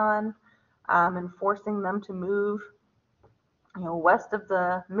died on, and forcing them to move, west of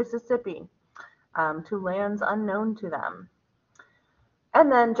the Mississippi, to lands unknown to them. And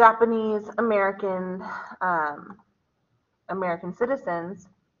then Japanese American citizens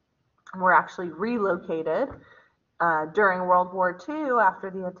were actually relocated during World War II after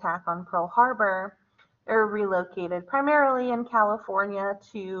the attack on Pearl Harbor. They were relocated primarily in California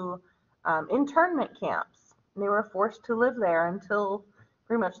to internment camps. They were forced to live there until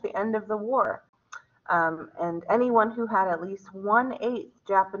pretty much the end of the war. And anyone who had at least 1/8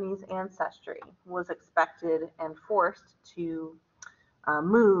 Japanese ancestry was expected and forced to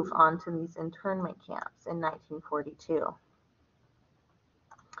move onto these internment camps in 1942.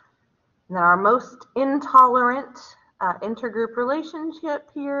 Now, our most intolerant intergroup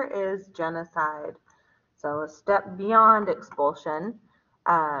relationship here is genocide. So a step beyond expulsion,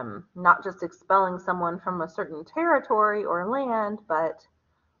 not just expelling someone from a certain territory or land, but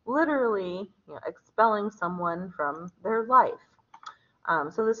literally expelling someone from their life.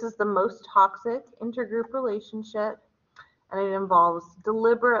 So this is the most toxic intergroup relationship, and it involves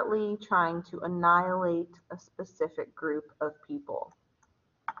deliberately trying to annihilate a specific group of people.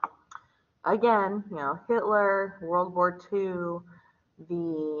 Again, Hitler, World War II,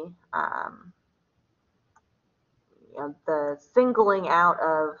 the singling out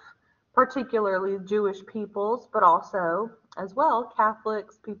of particularly Jewish peoples, but also as well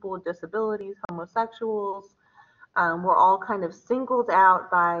Catholics, people with disabilities, homosexuals, were all kind of singled out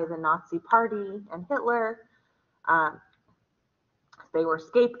by the Nazi Party and Hitler. They were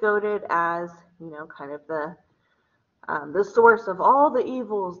scapegoated as, kind of the source of all the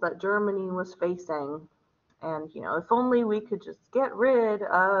evils that Germany was facing. And, if only we could just get rid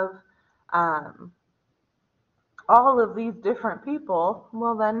of all of these different people,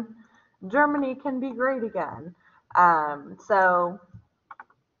 well, then Germany can be great again. So,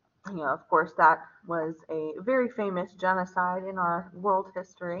 of course, that was a very famous genocide in our world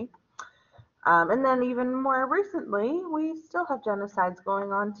history. And then even more recently, we still have genocides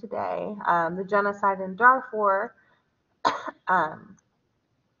going on today. The genocide in Darfur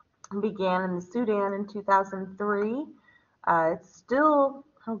began in the Sudan in 2003. It's still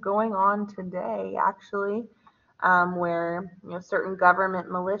going on today, actually, where certain government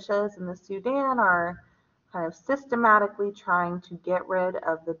militias in the Sudan are kind of systematically trying to get rid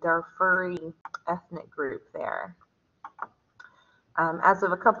of the Darfuri ethnic group there. As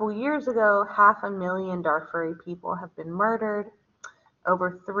of a couple years ago, 500,000 Darfuri people have been murdered.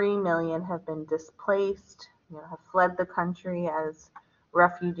 Over 3 million have been displaced, have fled the country as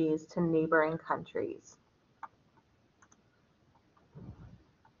refugees to neighboring countries.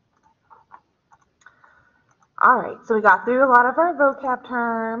 All right, so we got through a lot of our vocab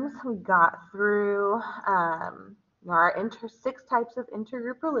terms. We got through our 6 types of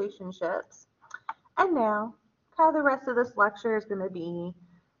intergroup relationships. And now, kind of the rest of this lecture is going to be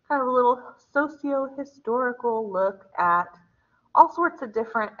kind of a little socio-historical look at all sorts of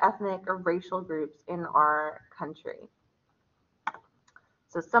different ethnic or racial groups in our country.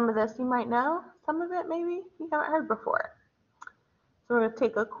 So some of this you might know, some of it maybe you haven't heard before. So we're going to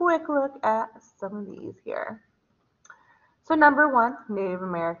take a quick look at some of these here. So number 1, Native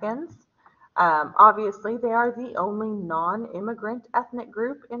Americans. Obviously, they are the only non-immigrant ethnic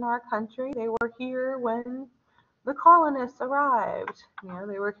group in our country. They were here when the colonists arrived.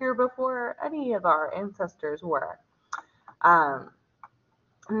 They were here before any of our ancestors were.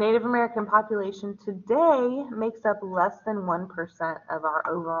 Native American population today makes up less than 1% of our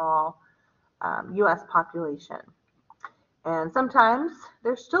overall U.S. population. And sometimes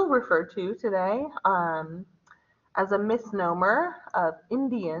they're still referred to today as a misnomer of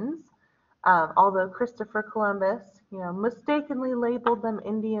Indians, although Christopher Columbus, mistakenly labeled them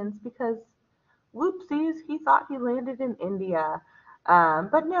Indians because, whoopsies, he thought he landed in India.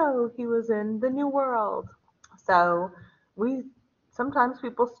 But no, he was in the New World. So sometimes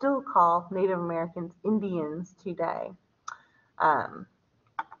people still call Native Americans Indians today.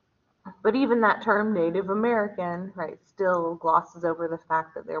 But even that term Native American, right, still glosses over the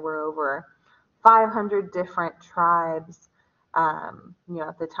fact that there were over 500 different tribes,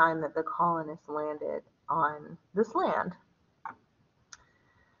 at the time that the colonists landed on this land.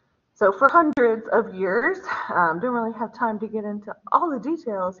 So for hundreds of years, don't really have time to get into all the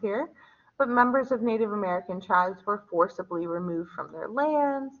details here, but members of Native American tribes were forcibly removed from their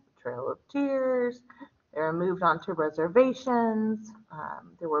lands, the Trail of Tears. They were moved onto reservations.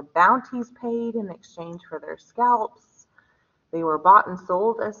 There were bounties paid in exchange for their scalps. They were bought and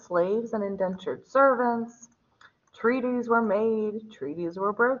sold as slaves and indentured servants. treaties were made, treaties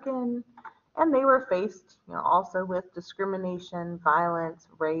were broken, and they were faced, also with discrimination, violence,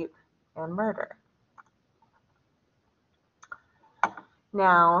 rape, and murder.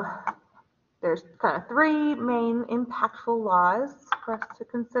 Now, there's kind of three main impactful laws for us to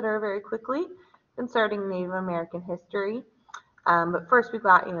consider very quickly concerning Native American history. But first we've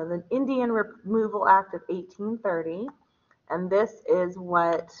got, the Indian Removal Act of 1830, and this is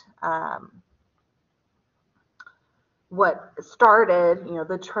what started,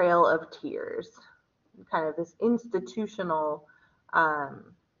 the Trail of Tears, kind of this institutional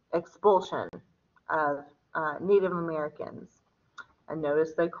expulsion of Native Americans. And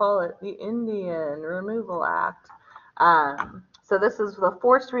notice they call it the Indian Removal Act. So this is the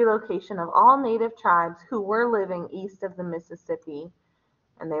forced relocation of all Native tribes who were living east of the Mississippi,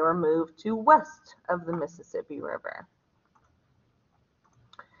 and they were moved to west of the Mississippi River.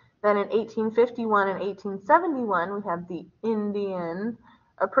 Then in 1851 and 1871, we have the Indian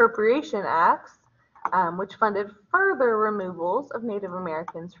Appropriation Acts, which funded further removals of Native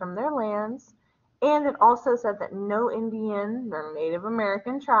Americans from their lands. And it also said that no Indian or Native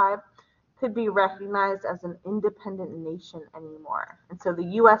American tribe could be recognized as an independent nation anymore. And so the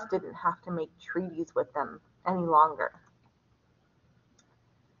U.S. didn't have to make treaties with them any longer.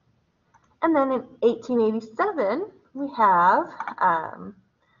 And then in 1887, we have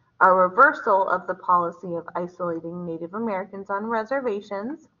a reversal of the policy of isolating Native Americans on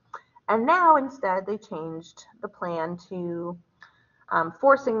reservations. And now instead they changed the plan to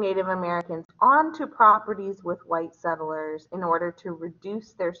forcing Native Americans onto properties with white settlers in order to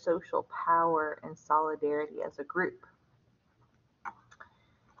reduce their social power and solidarity as a group.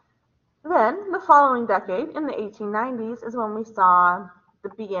 Then, the following decade, in the 1890s, is when we saw the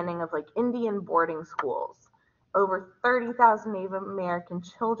beginning of Indian boarding schools. Over 30,000 Native American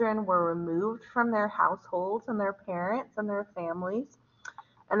children were removed from their households and their parents and their families,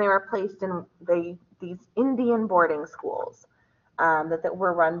 and they were placed in these Indian boarding schools. That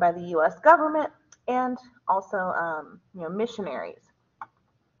were run by the U.S. government and also, missionaries.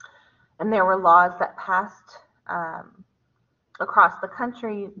 And there were laws that passed across the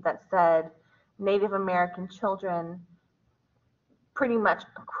country that said Native American children pretty much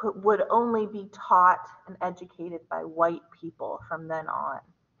would only be taught and educated by white people from then on.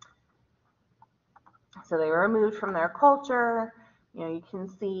 So they were removed from their culture. You can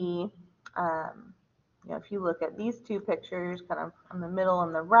see if you look at these two pictures, kind of on the middle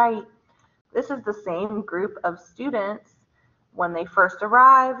and the right, this is the same group of students when they first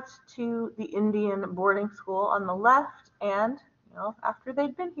arrived to the Indian boarding school on the left, and after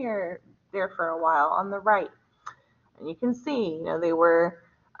they'd been there for a while on the right. And you can see, they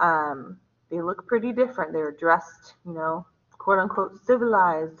look pretty different. They were dressed, quote unquote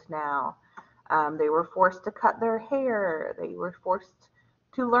civilized now. They were forced to cut their hair. They were forced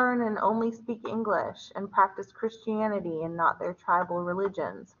to learn and only speak English and practice Christianity and not their tribal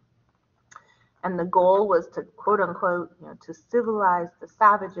religions. And the goal was to, quote unquote, to civilize the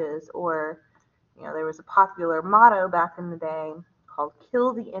savages, or, there was a popular motto back in the day called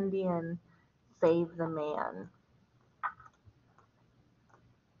 "Kill the Indian, save the man."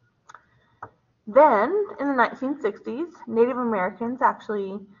 Then, in the 1960s, Native Americans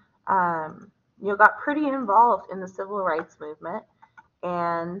actually, got pretty involved in the civil rights movement.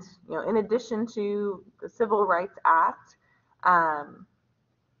 And, in addition to the Civil Rights Act,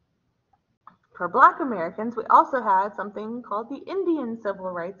 for Black Americans, we also had something called the Indian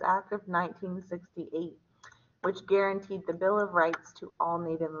Civil Rights Act of 1968, which guaranteed the Bill of Rights to all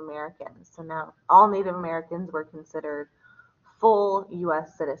Native Americans. So now all Native Americans were considered full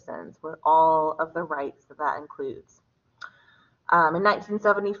U.S. citizens with all of the rights that includes. In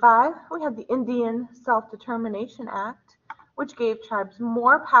 1975, we had the Indian Self-Determination Act, which gave tribes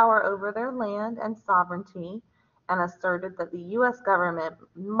more power over their land and sovereignty, and asserted that the U.S. government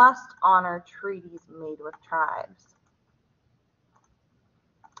must honor treaties made with tribes.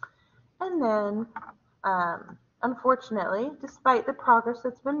 And then, unfortunately, despite the progress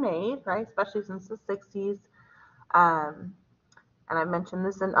that's been made, right, especially since the 60s, and I mentioned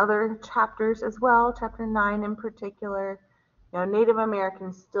this in other chapters as well, chapter 9 in particular, Native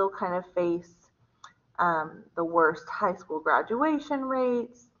Americans still kind of face the worst high school graduation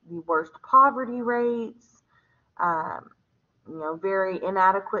rates, the worst poverty rates, very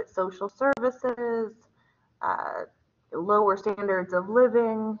inadequate social services, lower standards of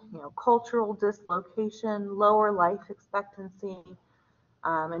living, cultural dislocation, lower life expectancy,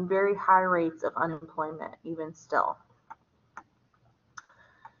 and very high rates of unemployment even still.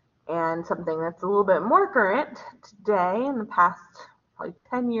 And something that's a little bit more current today, in the past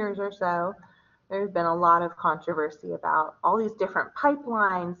 10 years or so, there's been a lot of controversy about all these different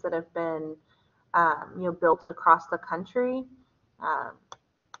pipelines that have been, built across the country, um,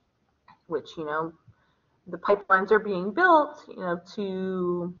 which, the pipelines are being built,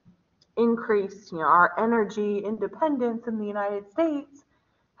 to increase, our energy independence in the United States.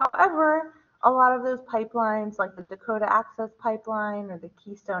 However, a lot of those pipelines, like the Dakota Access Pipeline or the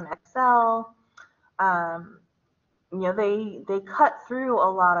Keystone XL, they cut through a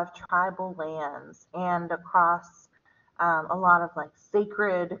lot of tribal lands and across a lot of like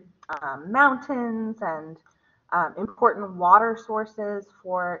sacred mountains and important water sources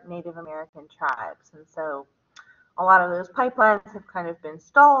for Native American tribes. And so a lot of those pipelines have kind of been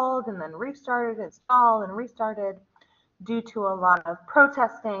stalled and then restarted and stalled and restarted due to a lot of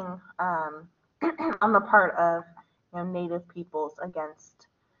protesting on the part of Native peoples against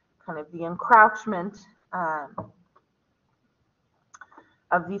kind of the encroachment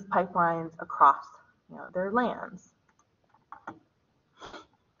of these pipelines across their lands.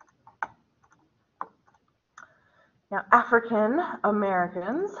 Now, African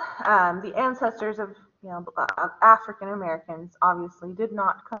Americans, the ancestors of African Americans obviously did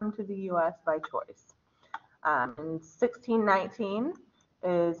not come to the U.S. by choice. In 1619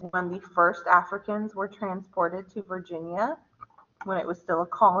 is when the first Africans were transported to Virginia when it was still a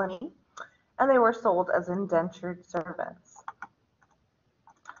colony, and they were sold as indentured servants.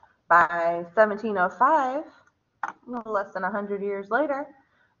 By 1705, less than 100 years later,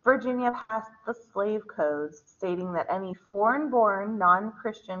 Virginia passed the slave codes stating that any foreign-born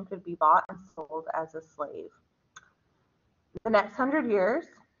non-Christian could be bought and sold as a slave. The next 100 years,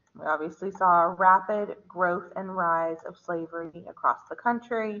 we obviously saw a rapid growth and rise of slavery across the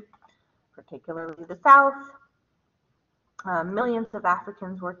country, particularly the South. Millions of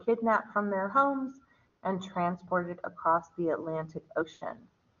Africans were kidnapped from their homes and transported across the Atlantic Ocean.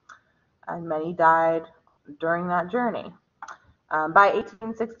 And many died during that journey. By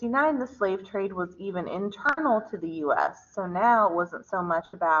 1869, the slave trade was even internal to the U.S. So now it wasn't so much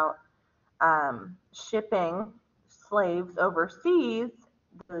about shipping slaves overseas.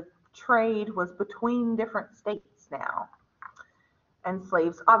 The trade was between different states now. And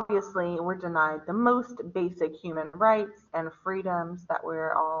slaves obviously were denied the most basic human rights and freedoms that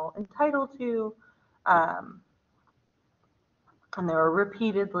we're all entitled to. And they were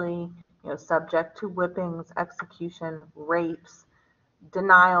repeatedly subject to whippings, execution, rapes,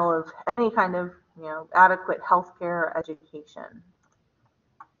 denial of any kind of adequate health care or education.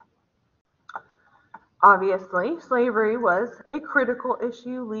 Obviously, slavery was a critical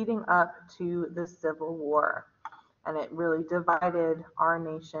issue leading up to the Civil War, and it really divided our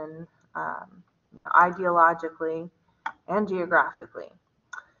nation ideologically and geographically.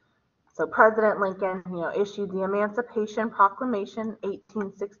 So President Lincoln, issued the Emancipation Proclamation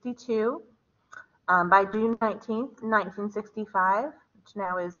 1862. By June 19th, 1965, which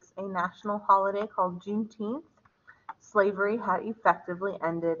now is a national holiday called Juneteenth, slavery had effectively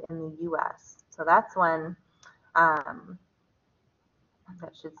ended in the U.S. So that's when, that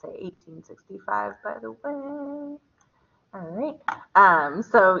should say 1865, by the way. All right.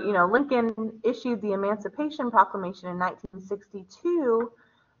 So, Lincoln issued the Emancipation Proclamation in 1962,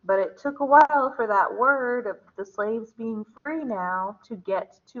 but it took a while for that word of the slaves being free now to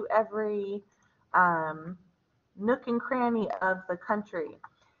get to every nook and cranny of the country.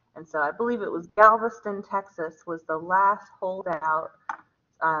 And so I believe it was Galveston, Texas was the last holdout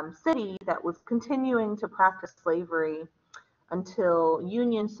city that was continuing to practice slavery until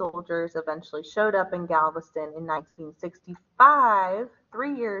Union soldiers eventually showed up in Galveston in 1965,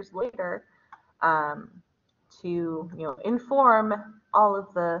 3 years later, to inform all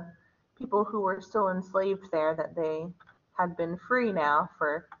of the people who were still enslaved there that they had been free now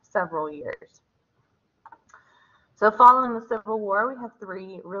for several years. So following the Civil War, we have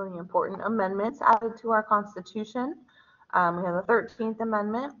 3 really important amendments added to our Constitution. We have the 13th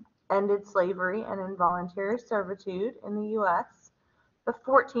Amendment, ended slavery and involuntary servitude in the U.S. The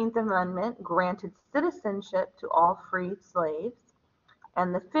 14th Amendment granted citizenship to all freed slaves.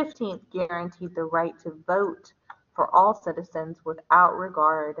 And the 15th guaranteed the right to vote for all citizens without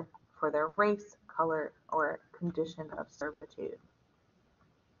regard for their race, color, or condition of servitude.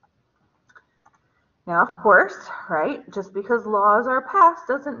 Now, of course, right, just because laws are passed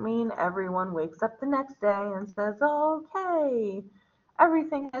doesn't mean everyone wakes up the next day and says, okay,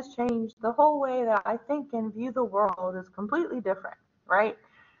 everything has changed. The whole way that I think and view the world is completely different, right?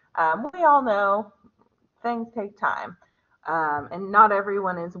 We all know things take time, and not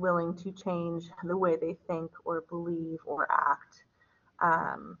everyone is willing to change the way they think or believe or act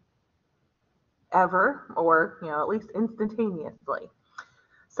ever, or at least instantaneously.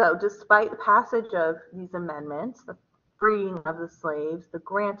 So despite the passage of these amendments, the freeing of the slaves, the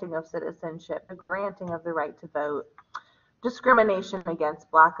granting of citizenship, the granting of the right to vote, discrimination against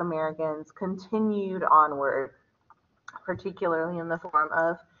Black Americans continued onward, particularly in the form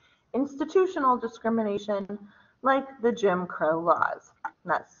of institutional discrimination like the Jim Crow laws.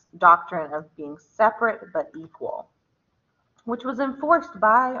 That's doctrine of being separate but equal, which was enforced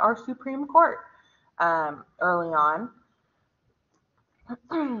by our Supreme Court early on,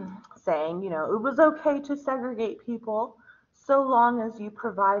 saying, it was okay to segregate people so long as you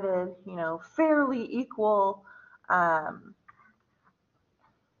provided, fairly equal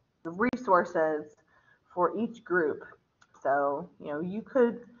resources for each group. So, you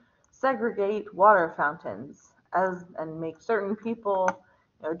could segregate water fountains and make certain people,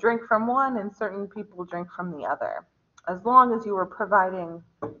 drink from one and certain people drink from the other, as long as you were providing,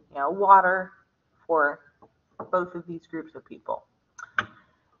 water for both of these groups of people.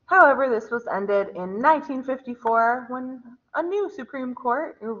 However, this was ended in 1954 when a new Supreme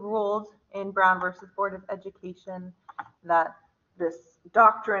Court ruled in Brown versus Board of Education that this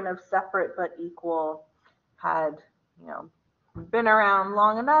doctrine of separate but equal had, been around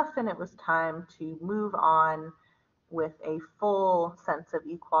long enough, and it was time to move on with a full sense of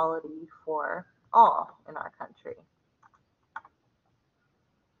equality for all in our country.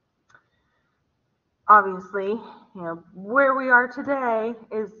 Obviously, where we are today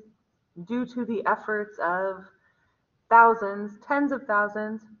is due to the efforts of thousands, tens of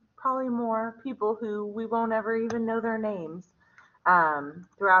thousands, probably more people who we won't ever even know their names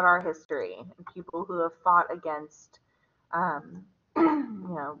throughout our history, and people who have fought against,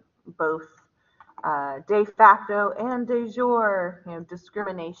 both de facto and de jure,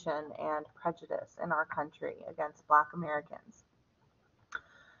 discrimination and prejudice in our country against Black Americans.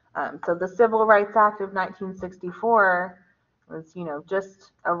 So the Civil Rights Act of 1964 was,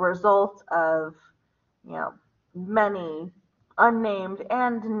 just a result of, many unnamed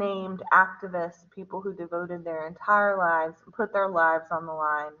and named activists, people who devoted their entire lives, put their lives on the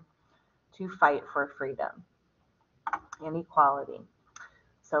line to fight for freedom and equality.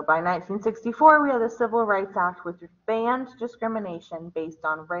 So by 1964, we had the Civil Rights Act, which banned discrimination based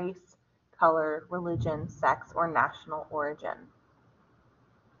on race, color, religion, sex, or national origin.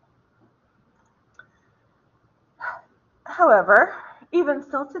 However, even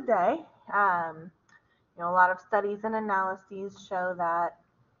still today, a lot of studies and analyses show that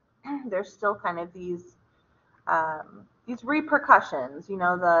there's still kind of these repercussions,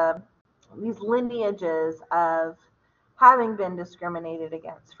 these lineages of having been discriminated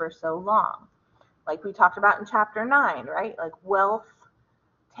against for so long. Like we talked about in chapter 9, right? Like wealth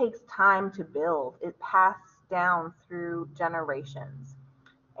takes time to build. It passes down through generations.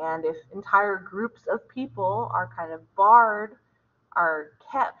 And if entire groups of people are kind of barred, are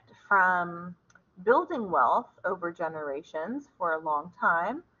kept from building wealth over generations for a long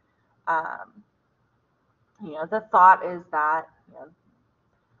time, the thought is that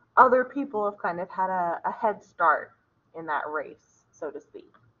other people have kind of had a head start in that race, so to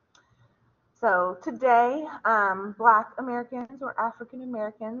speak. So today, Black Americans or African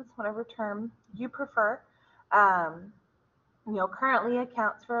Americans, whatever term you prefer, currently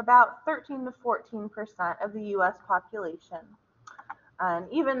accounts for about 13 to 14% of the U.S. population. And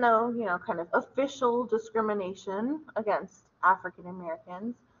even though, kind of official discrimination against African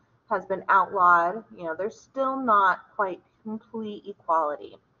Americans has been outlawed, there's still not quite complete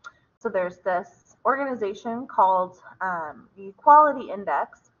equality. So there's this organization called the Equality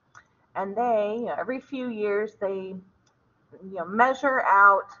Index, and they, every few years, they, measure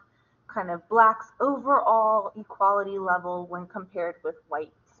out kind of Blacks' overall equality level when compared with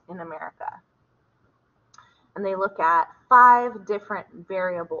whites in America. And they look at 5 different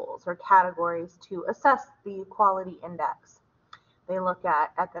variables or categories to assess the equality index. They look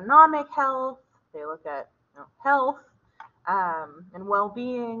at economic health, they look at health and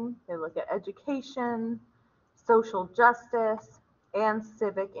well-being, they look at education, social justice, and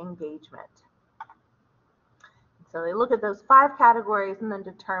civic engagement. So they look at those 5 categories and then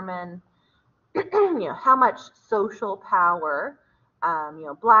determine how much social power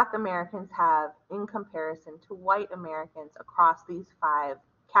Black Americans have in comparison to white Americans across these 5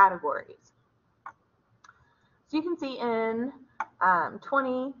 categories. So you can see in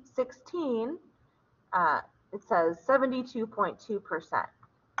 2016, it says 72.2%.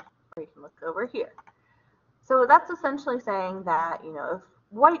 We can look over here. So that's essentially saying that, if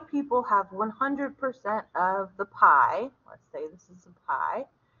white people have 100% of the pie, let's say this is a pie,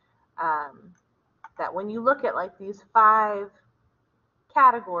 that when you look at like these 5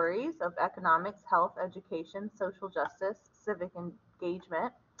 categories of economics, health, education, social justice, civic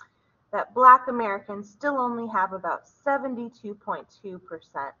engagement, that Black Americans still only have about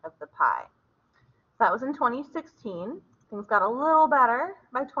 72.2% of the pie. That was in 2016. Things got a little better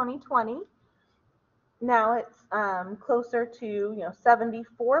by 2020. Now it's closer to 74%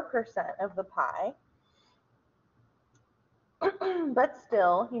 of the pie, but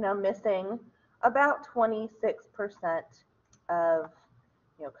still missing about 26% of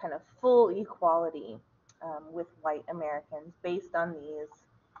kind of full equality with white Americans based on these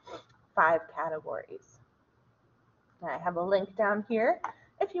 5 categories. And I have a link down here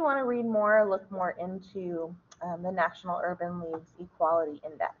if you want to read more, look more into the National Urban League's Equality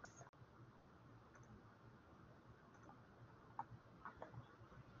Index.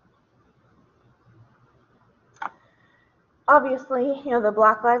 Obviously, the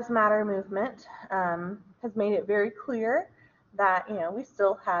Black Lives Matter movement has made it very clear that we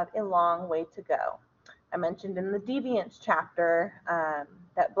still have a long way to go. I mentioned in the Deviance chapter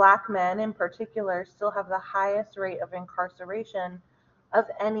that Black men in particular still have the highest rate of incarceration of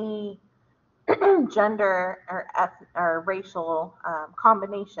any gender or racial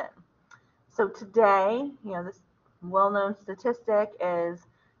combination. So today, this well-known statistic is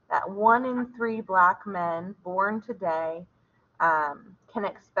that 1 in 3 Black men born today can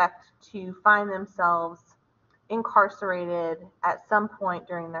expect to find themselves incarcerated at some point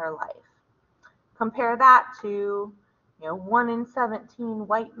during their life. Compare that to 1 in 17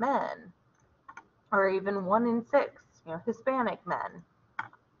 white men, or even 1 in 6 Hispanic men.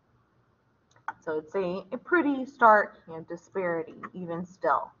 So it's a pretty stark disparity even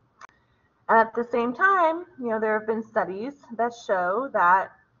still. And at the same time, there have been studies that show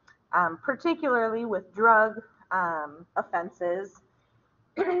that particularly with drug offenses,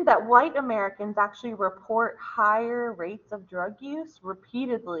 that white Americans actually report higher rates of drug use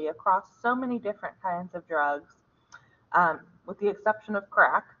repeatedly across so many different kinds of drugs, with the exception of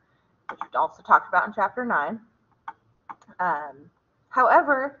crack, which we also talked about in Chapter 9.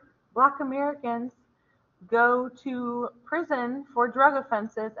 However, Black Americans go to prison for drug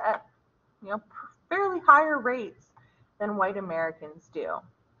offenses at fairly higher rates than white Americans do.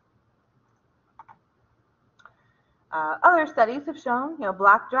 Other studies have shown,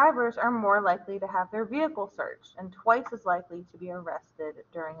 Black drivers are more likely to have their vehicle searched and twice as likely to be arrested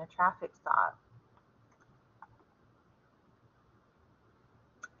during a traffic stop.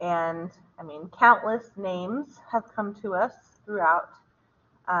 And countless names have come to us throughout,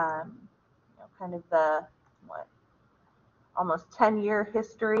 kind of the almost 10-year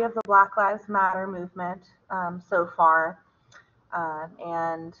history of the Black Lives Matter movement so far,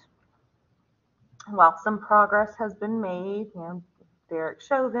 and while some progress has been made, Derek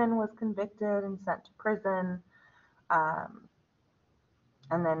Chauvin was convicted and sent to prison.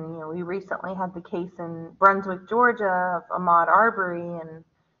 And then, we recently had the case in Brunswick, Georgia of Ahmaud Arbery and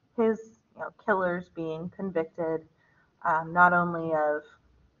his, killers being convicted, not only of,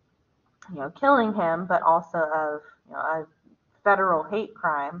 killing him, but also of, a federal hate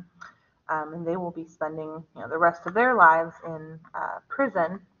crime. And they will be spending, the rest of their lives in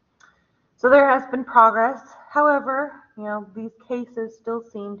prison. So there has been progress. However, these cases still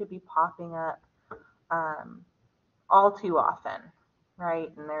seem to be popping up all too often,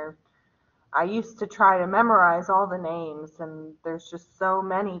 right? And I used to try to memorize all the names, and there's just so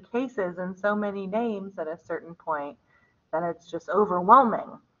many cases and so many names at a certain point that it's just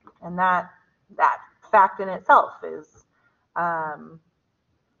overwhelming. And that fact in itself is,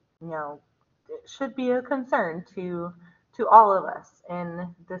 it should be a concern to all of us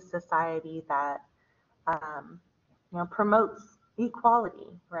in this society that promotes equality,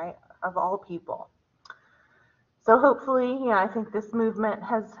 right, of all people. So hopefully, I think this movement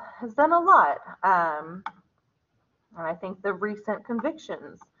has done a lot, and I think the recent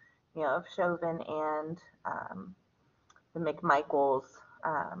convictions, of Chauvin and the McMichaels,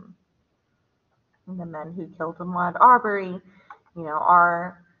 the men who killed Ahmaud Arbery,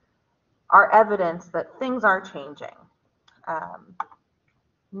 are evidence that things are changing.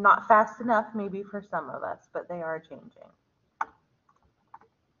 Not fast enough maybe for some of us, but they are changing.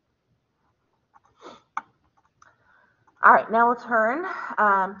 All right, now we'll turn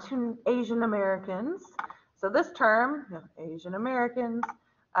to Asian Americans. So this term, Asian Americans,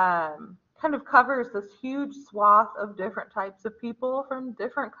 kind of covers this huge swath of different types of people from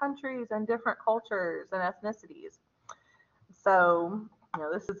different countries and different cultures and ethnicities. So,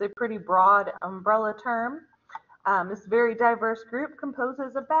 this is a pretty broad umbrella term. This very diverse group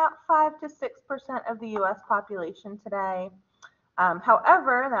composes about 5 to 6% of the U.S. population today.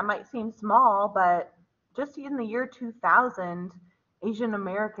 However, that might seem small, but just in the year 2000, Asian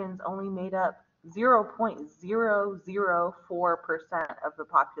Americans only made up 0.004% of the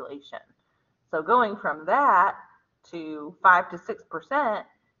population. So going from that to 5 to 6%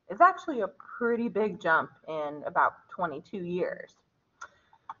 is actually a pretty big jump in about 22 years.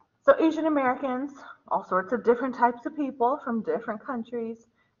 So Asian Americans, all sorts of different types of people from different countries,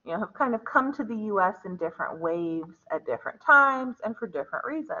 have kind of come to the U.S. in different waves at different times and for different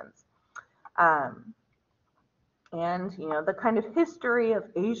reasons. And the kind of history of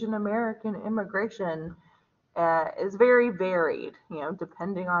Asian American immigration is very varied,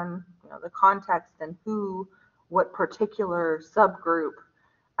 depending on the context and what particular subgroup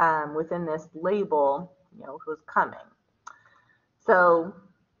within this label was coming. So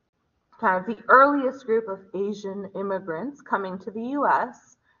kind of the earliest group of Asian immigrants coming to the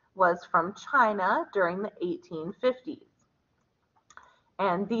U.S. was from China during the 1850s.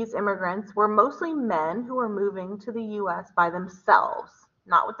 And these immigrants were mostly men who were moving to the U.S. by themselves,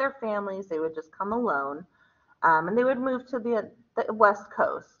 not with their families. They would just come alone. And they would move to the West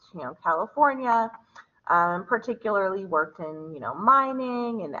Coast, California, particularly worked in,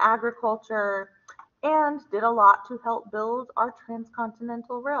 mining and agriculture, and did a lot to help build our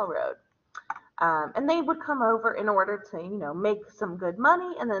transcontinental railroad. And they would come over in order to, make some good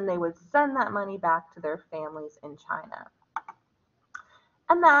money, and then they would send that money back to their families in China.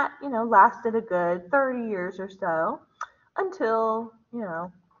 And that, lasted a good 30 years or so until,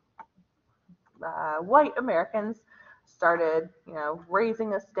 white Americans started,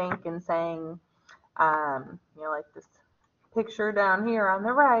 raising a stink and saying, like this picture down here on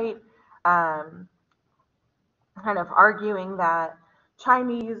the right, kind of arguing that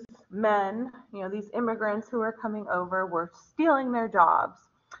Chinese men, these immigrants who were coming over were stealing their jobs.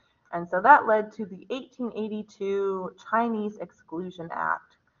 And so that led to the 1882 Chinese Exclusion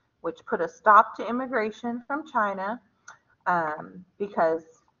Act, which put a stop to immigration from China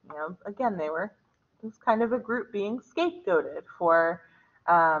because, again, it was kind of a group being scapegoated for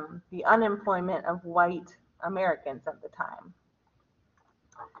the unemployment of white Americans at the time.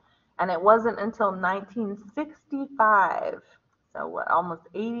 And it wasn't until 1965, so almost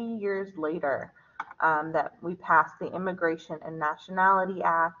 80 years later, that we passed the Immigration and Nationality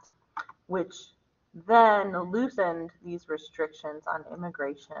Act, which then loosened these restrictions on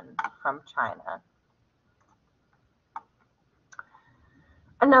immigration from China.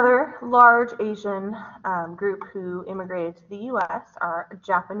 Another large Asian group who immigrated to the U.S. are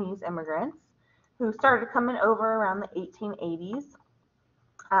Japanese immigrants who started coming over around the 1880s.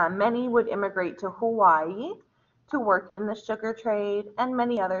 Many would immigrate to Hawaii to work in the sugar trade, and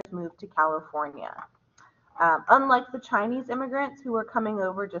many others moved to California. Unlike the Chinese immigrants who were coming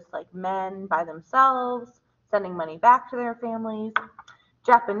over just like men by themselves, sending money back to their families,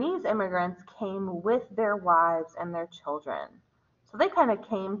 Japanese immigrants came with their wives and their children. So they kind of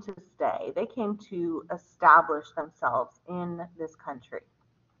came to stay. They came to establish themselves in this country.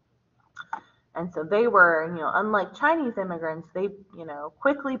 And so they were, unlike Chinese immigrants, they,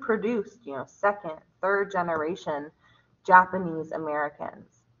 quickly produced, second, third generation Japanese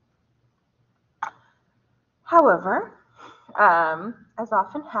Americans. However, as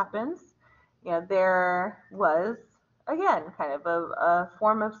often happens, there was, again, kind of a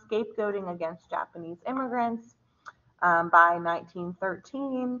form of scapegoating against Japanese immigrants. By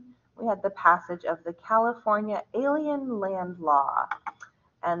 1913, we had the passage of the California Alien Land Law,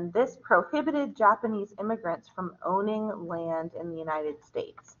 and this prohibited Japanese immigrants from owning land in the United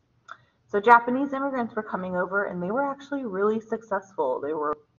States. So Japanese immigrants were coming over, and they were actually really successful. They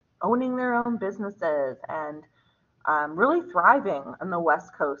were owning their own businesses and really thriving on the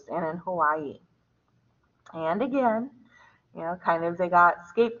West Coast and in Hawaii. And again, kind of they got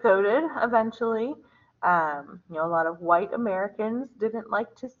scapegoated eventually. A lot of white Americans didn't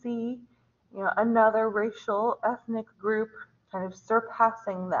like to see, another racial ethnic group kind of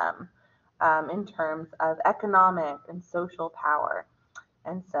surpassing them in terms of economic and social power.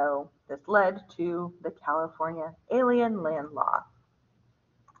 And so this led to the California Alien Land Law.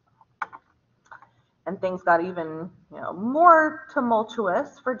 And things got even, more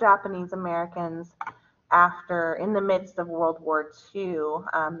tumultuous for Japanese Americans after, in the midst of World War II,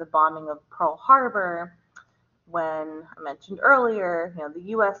 the bombing of Pearl Harbor, when I mentioned earlier, the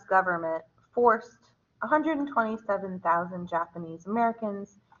U.S. government forced 127,000 Japanese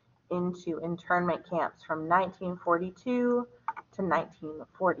Americans into internment camps from 1942 to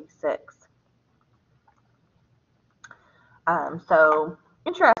 1946. So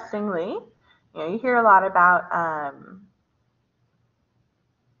interestingly, you hear a lot about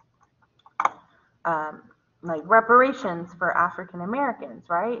like reparations for African Americans,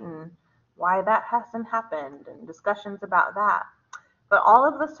 right? And why that hasn't happened, and discussions about that. But all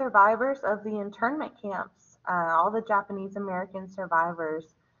of the survivors of the internment camps, all the Japanese American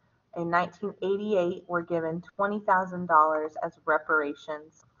survivors in 1988 were given $20,000 as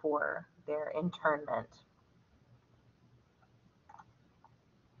reparations for their internment.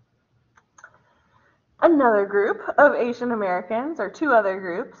 Another group of Asian Americans, or two other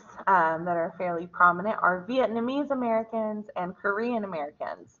groups that are fairly prominent, are Vietnamese Americans and Korean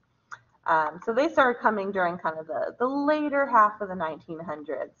Americans. So they started coming during kind of the later half of the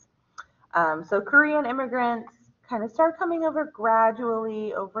 1900s. So Korean immigrants kind of started coming over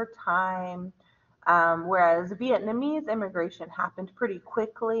gradually over time, whereas Vietnamese immigration happened pretty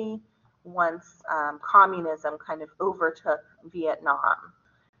quickly once communism kind of overtook Vietnam.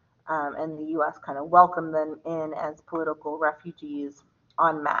 And the U.S. kind of welcomed them in as political refugees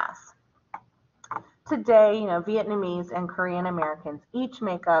en masse. Today, Vietnamese and Korean Americans each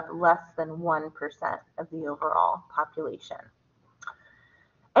make up less than 1% of the overall population.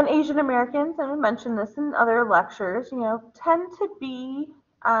 And Asian Americans, and we mentioned this in other lectures, tend to be,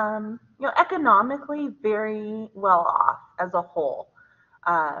 economically very well off as a whole.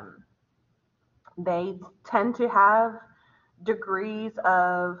 They tend to have degrees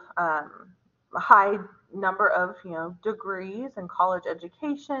of a high number of degrees and college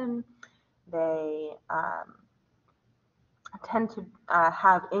education. They tend to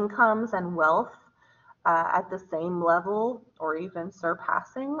have incomes and wealth at the same level or even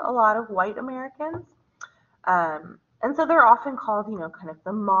surpassing a lot of white Americans. And so they're often called kind of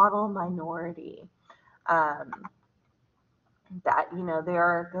the model minority. That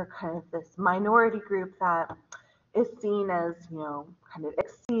they're kind of this minority group that is seen as, kind of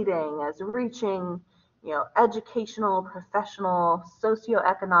exceeding, as reaching, educational, professional,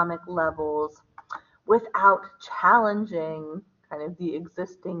 socioeconomic levels without challenging kind of the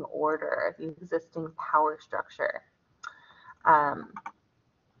existing order, the existing power structure.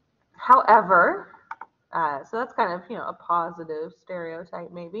 However, so that's kind of, a positive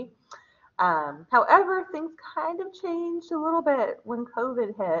stereotype maybe. However, things kind of changed a little bit when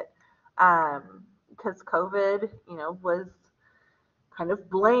COVID hit. Because COVID, was kind of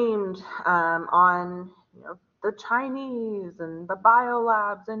blamed on, the Chinese and the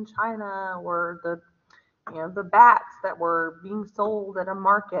biolabs in China, or the bats that were being sold at a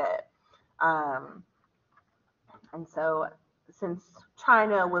market. And so since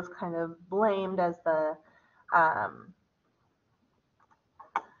China was kind of blamed as the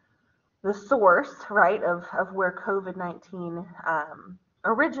source, right, of where COVID-19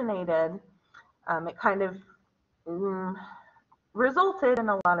 originated, it kind of resulted in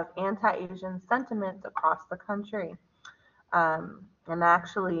a lot of anti-Asian sentiments across the country. And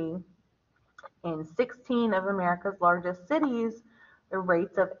actually, in 16 of America's largest cities, the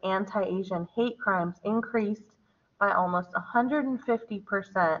rates of anti-Asian hate crimes increased by almost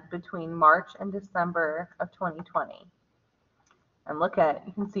 150% between March and December of 2020. And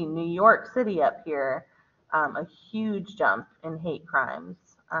you can see New York City up here, a huge jump in hate crimes,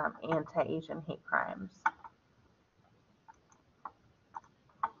 anti-Asian hate crimes.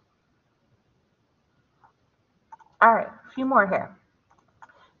 All right, a few more here.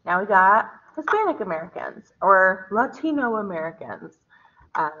 Now we got Hispanic Americans or Latino Americans,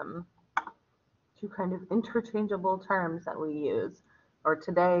 two kind of interchangeable terms that we use. Or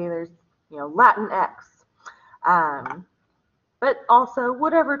today there's, Latinx. But also,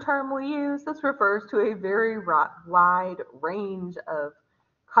 whatever term we use, this refers to a very wide range of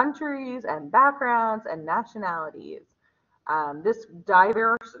countries and backgrounds and nationalities. This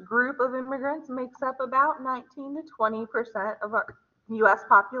diverse group of immigrants makes up about 19 to 20% of our U.S.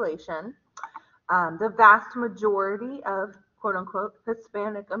 population. The vast majority of quote-unquote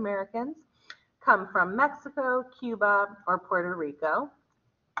Hispanic Americans come from Mexico, Cuba, or Puerto Rico,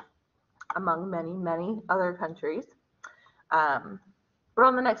 among many, many other countries. But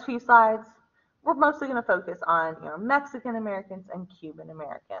on the next few slides, we're mostly going to focus on Mexican Americans and Cuban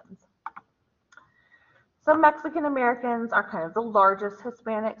Americans. So Mexican Americans are kind of the largest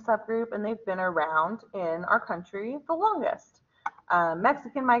Hispanic subgroup, and they've been around in our country the longest.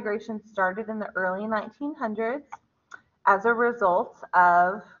 Mexican migration started in the early 1900s as a result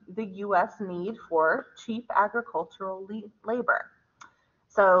of the U.S. need for cheap agricultural labor.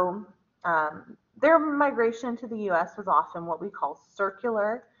 So their migration to the U.S. was often what we call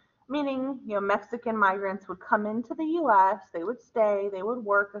circular, meaning Mexican migrants would come into the U.S., they would stay, they would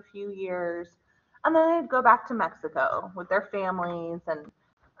work a few years, and then they'd go back to Mexico with their families and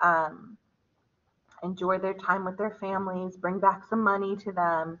enjoy their time with their families, bring back some money to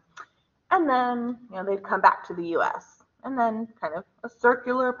them, and then they'd come back to the U.S. And then kind of a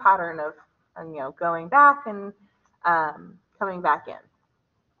circular pattern of going back and coming back in.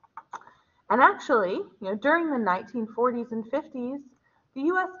 And actually, during the 1940s and 50s, the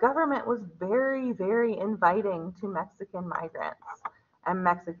U.S. government was very, very inviting to Mexican migrants and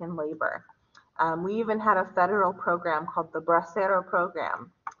Mexican labor. We even had a federal program called the Bracero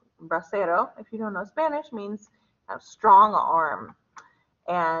program. Bracero, if you don't know Spanish, means strong arm.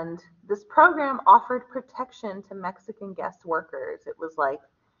 And this program offered protection to Mexican guest workers. It was like,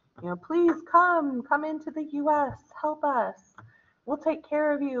 please come into the U.S., help us. We'll take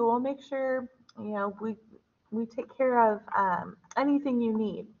care of you. We'll make sure, we take care of anything you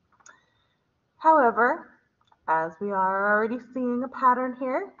need. However, as we are already seeing a pattern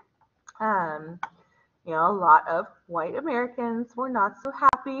here, a lot of white Americans were not so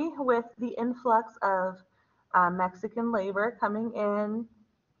happy with the influx of Mexican labor coming in,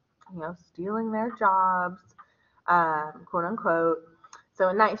 stealing their jobs, quote unquote. So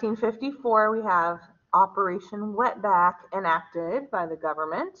in 1954, we have Operation Wetback enacted by the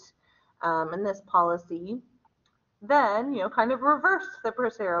government, and this policy then, kind of reversed the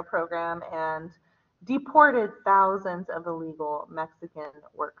Bracero program and deported thousands of illegal Mexican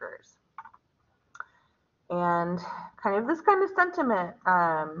workers. And this kind of sentiment,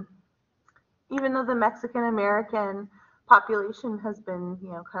 even though the Mexican American population has been,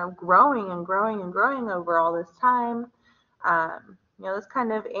 kind of growing and growing and growing over all this time, this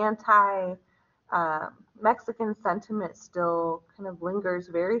kind of anti-Mexican sentiment still kind of lingers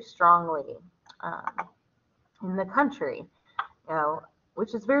very strongly in the country,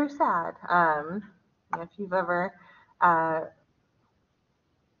 which is very sad. If you've ever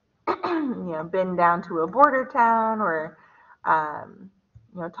been down to a border town or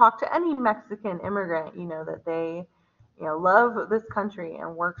talk to any Mexican immigrant, that they love this country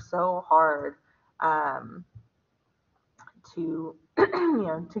and work so hard to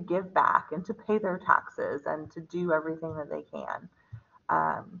to give back and to pay their taxes and to do everything that they can.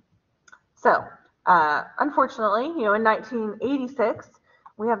 Unfortunately, in 1986,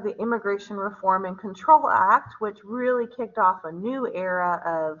 we have the Immigration Reform and Control Act, which really kicked off a new era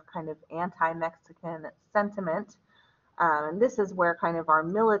of kind of anti-Mexican sentiment. And this is where kind of our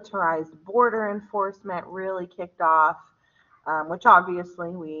militarized border enforcement really kicked off, which obviously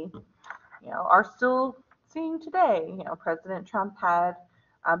we, are still seeing today. President Trump had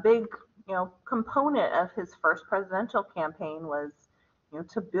a big, component of his first presidential campaign was,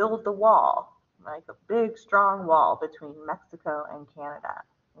 to build the wall, like a big, strong wall between Mexico and Canada,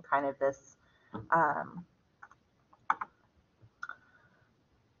 and kind of this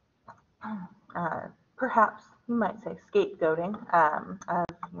perhaps you might say scapegoating of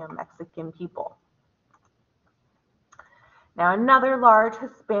Mexican people. Now, another large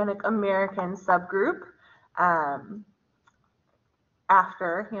Hispanic American subgroup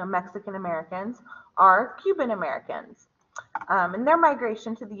after Mexican Americans are Cuban Americans. And their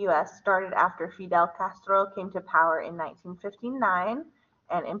migration to the U.S. started after Fidel Castro came to power in 1959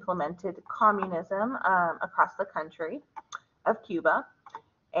 and implemented communism across the country of Cuba,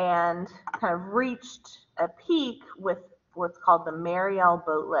 and kind of reached a peak with what's called the Mariel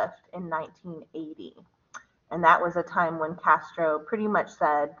boat lift in 1980. And that was a time when Castro pretty much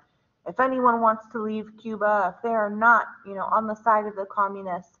said, if anyone wants to leave Cuba, if they are not, on the side of the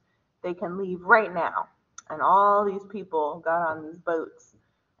communists, they can leave right now. And all these people got on these boats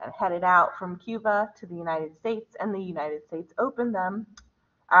and headed out from Cuba to the United States, and the United States opened up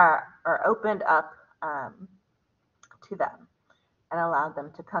to them and allowed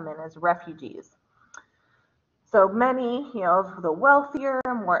them to come in as refugees. So many, of the wealthier,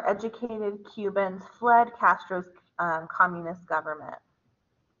 more educated Cubans fled Castro's communist government,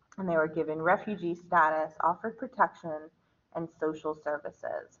 and they were given refugee status, offered protection, and social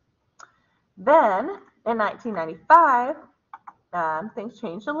services. Then, in 1995, things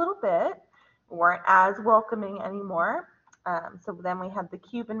changed a little bit, weren't as welcoming anymore. So then we had the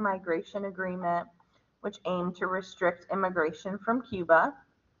Cuban Migration Agreement, which aimed to restrict immigration from Cuba.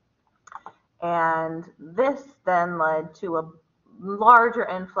 And this then led to a larger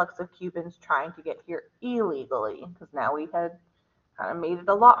influx of Cubans trying to get here illegally, because now we had kind of made it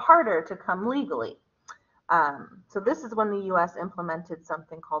a lot harder to come legally. So this is when the U.S. implemented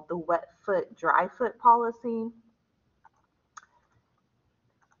something called the wet foot, dry foot policy.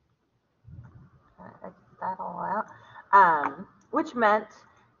 I get that all out. Which meant,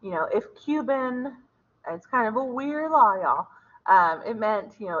 if Cuban, it's kind of a weird law, y'all. It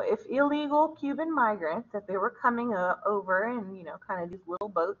meant, if illegal Cuban migrants, if they were coming over in, kind of these little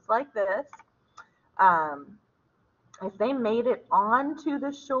boats like this, if they made it onto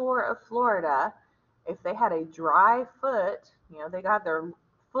the shore of Florida, if they had a dry foot, they got their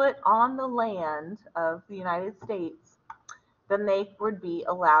foot on the land of the United States, then they would be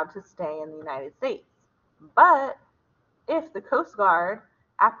allowed to stay in the United States. But if the Coast Guard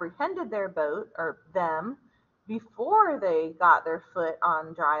apprehended their boat or them before they got their foot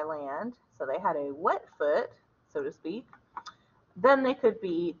on dry land, so they had a wet foot, so to speak, then they could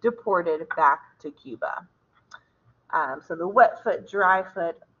be deported back to Cuba. So the wet foot, dry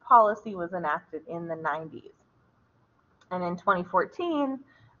foot policy was enacted in the 90s. And in 2014,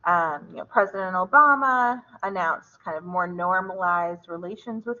 President Obama announced kind of more normalized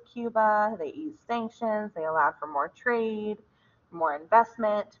relations with Cuba. They eased sanctions, they allowed for more trade, more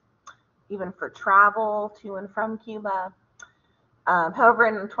investment, even for travel to and from Cuba. However,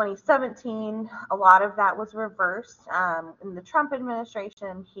 in 2017, a lot of that was reversed. In the Trump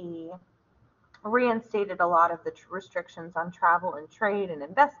administration, he reinstated a lot of the restrictions on travel and trade and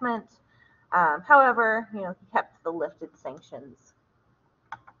investment. However, he kept the lifted sanctions.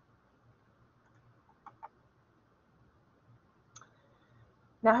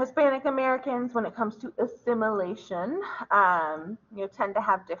 Now, Hispanic Americans, when it comes to assimilation, tend to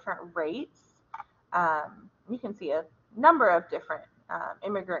have different rates. You can see a number of different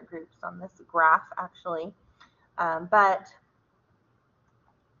immigrant groups on this graph, actually. But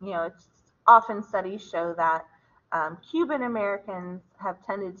it's often studies show that Cuban Americans have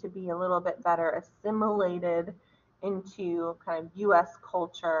tended to be a little bit better assimilated into kind of U.S.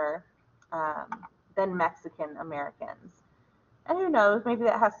 culture than Mexican Americans. And who knows, maybe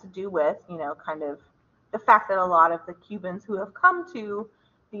that has to do with, kind of the fact that a lot of the Cubans who have come to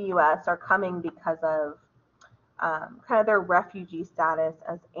the U.S. are coming because of kind of their refugee status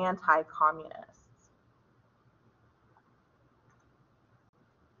as anti-communists.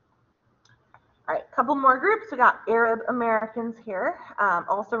 All right, a couple more groups. We got Arab Americans here,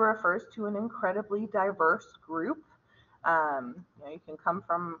 also refers to an incredibly diverse group. You can come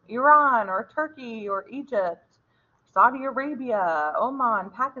from Iran or Turkey or Egypt, Saudi Arabia, Oman,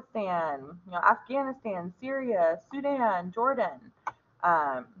 Pakistan, Afghanistan, Syria, Sudan, Jordan,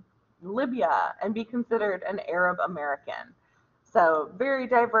 Libya, and be considered an Arab American. So very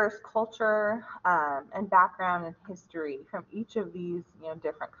diverse culture and background and history from each of these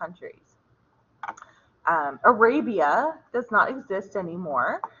different countries. Arabia does not exist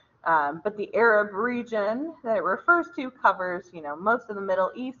anymore, but the Arab region that it refers to covers most of the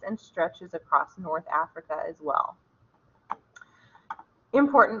Middle East and stretches across North Africa as well.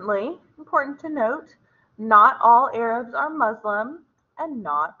 Important to note, not all Arabs are Muslim and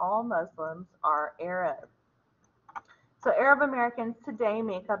not all Muslims are Arab. So Arab Americans today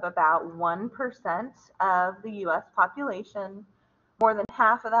make up about 1% of the U.S. population. More than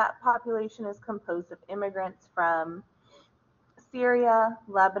half of that population is composed of immigrants from Syria,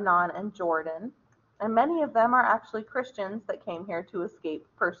 Lebanon, and Jordan. And many of them are actually Christians that came here to escape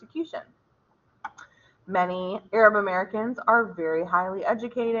persecution. Many Arab Americans are very highly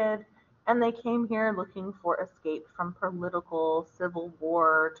educated, and they came here looking for escape from political, civil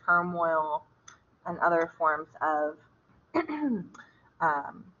war, turmoil, and other forms of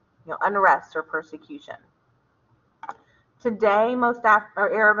unrest or persecution. Today, most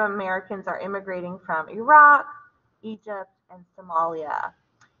Arab Americans are immigrating from Iraq, Egypt, and Somalia.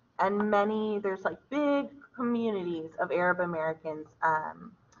 And there's like big communities of Arab Americans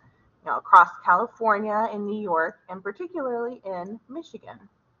across California and New York, and particularly in Michigan.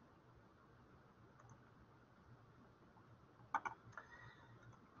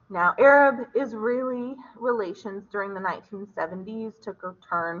 Now, Arab-Israeli relations during the 1970s took a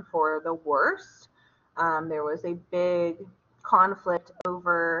turn for the worse. There was a big conflict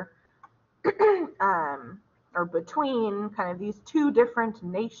over or between kind of these two different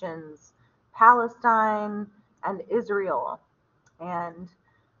nations, Palestine and Israel. And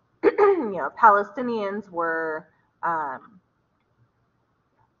Palestinians were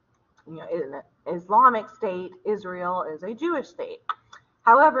in an Islamic state, Israel is a Jewish state.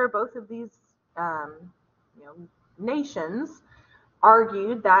 However, both of these nations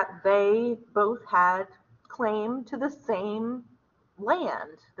argued that they both had claim to the same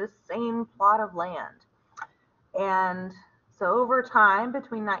land, the same plot of land. And so over time,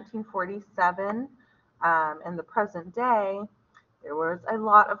 between 1947 and the present day, there was a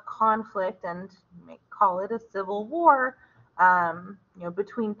lot of conflict, and you may call it a civil war,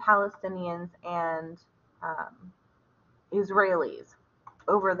 between Palestinians and Israelis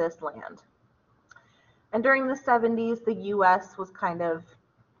over this land. And during the 70s, the U.S. was kind of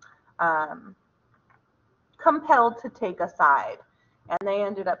compelled to take a side, and they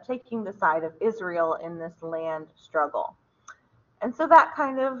ended up taking the side of Israel in this land struggle. And so that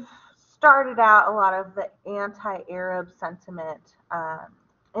kind of started out a lot of the anti-Arab sentiment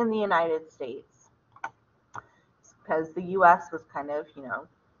in the United States. because the U.S. was kind of,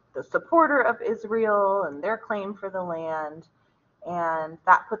 the supporter of Israel and their claim for the land, and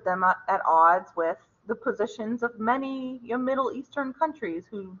that put them at odds with the positions of many Middle Eastern countries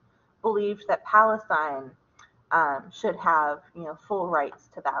who believed that Palestine should have, full rights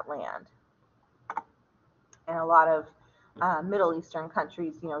to that land. And a lot of Middle Eastern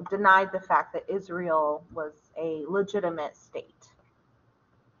countries, denied the fact that Israel was a legitimate state.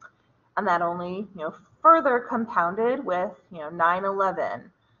 And that only, further compounded with,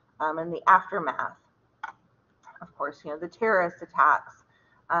 9/11 and the aftermath. Of course, the terrorist attacks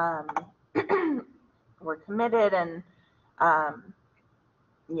were committed, and,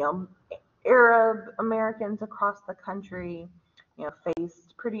 Arab Americans across the country,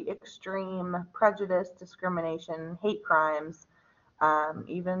 faced pretty extreme prejudice, discrimination, hate crimes,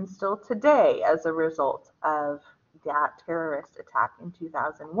 even still today as a result of that terrorist attack in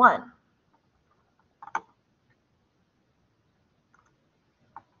 2001.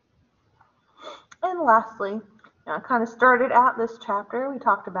 And lastly, I kind of started out this chapter, we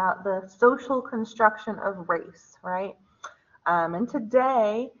talked about the social construction of race, right? And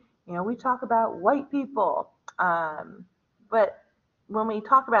today, we talk about white people. But when we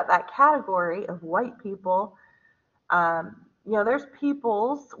talk about that category of white people, there's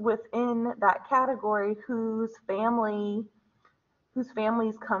peoples within that category whose families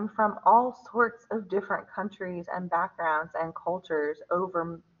come from all sorts of different countries and backgrounds and cultures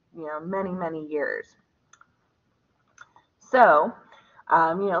over many, many years. So,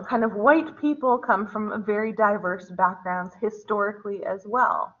 kind of white people come from very diverse backgrounds historically as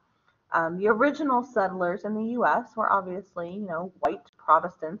well. The original settlers in the U.S. were obviously, white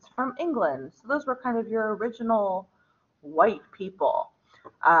Protestants from England. So those were kind of your original white people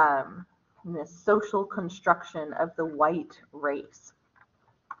in this social construction of the white race.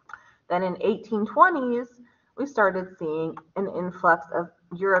 Then in 1820s, we started seeing an influx of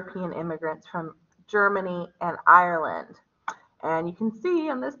European immigrants from Germany and Ireland. And you can see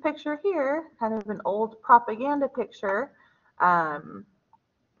in this picture here, kind of an old propaganda picture.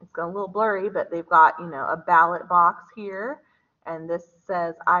 It's got a little blurry, but they've got, a ballot box here. And this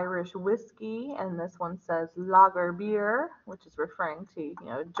says Irish whiskey, and this one says lager beer, which is referring to,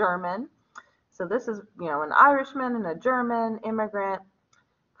 German. So this is, an Irishman and a German immigrant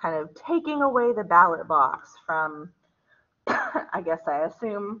kind of taking away the ballot box from, I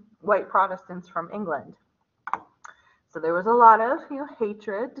assume, white Protestants from England. So there was a lot of,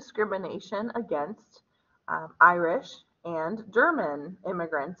 hatred, discrimination against Irish and German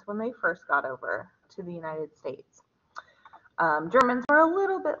immigrants when they first got over to the United States. Germans were a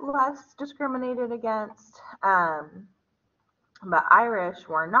little bit less discriminated against, but Irish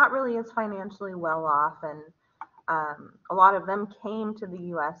were not really as financially well off, and a lot of them came to the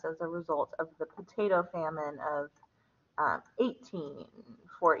U.S. as a result of the potato famine of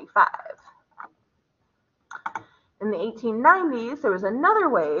 1845. In the 1890s, there was another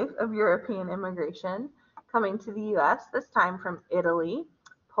wave of European immigration coming to the U.S., this time from Italy,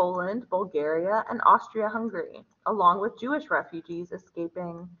 Poland, Bulgaria, and Austria-Hungary, along with Jewish refugees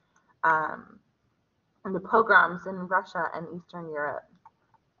escaping the pogroms in Russia and Eastern Europe.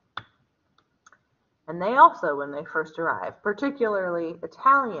 And they also, when they first arrived, particularly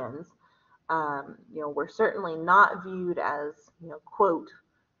Italians, were certainly not viewed as, quote,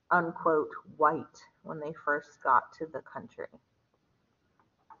 unquote, white when they first got to the country.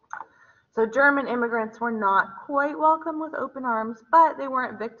 So German immigrants were not quite welcome with open arms, but they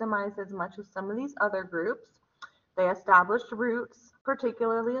weren't victimized as much as some of these other groups. They established roots,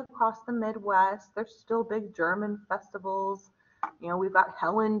 particularly across the Midwest. There's still big German festivals. We've got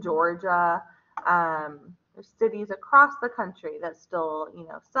Helen, Georgia. There's cities across the country that still,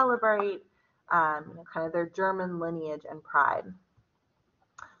 celebrate, kind of their German lineage and pride.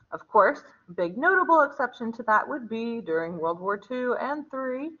 Of course, big notable exception to that would be during World War II and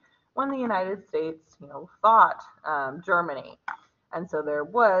III, when the United States, fought Germany. And so there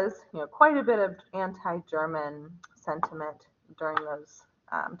was, quite a bit of anti-German sentiment during those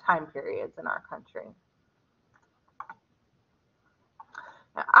time periods in our country.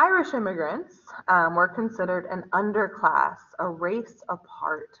 Now, Irish immigrants were considered an underclass, a race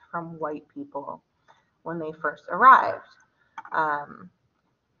apart from white people when they first arrived.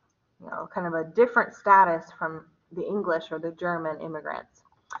 Kind of a different status from the English or the German immigrants.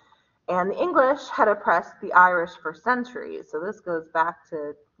 And the English had oppressed the Irish for centuries. So this goes back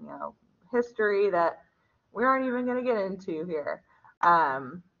to, history that we aren't even going to get into here.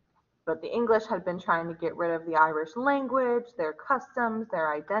 But the English had been trying to get rid of the Irish language, their customs,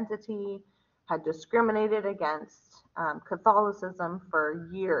 their identity, had discriminated against Catholicism for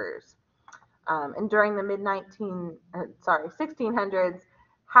years. And during the 1600s,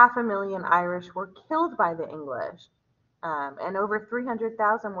 500,000 Irish were killed by the English, and over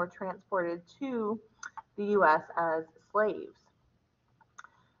 300,000 were transported to the U.S. as slaves.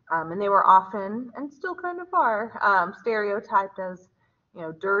 And they were often, and still kind of are, stereotyped as,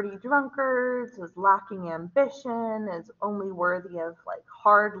 dirty drunkards, as lacking ambition, as only worthy of like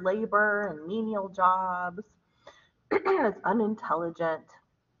hard labor and menial jobs, as unintelligent.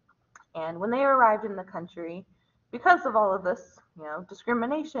 And when they arrived in the country, because of all of this,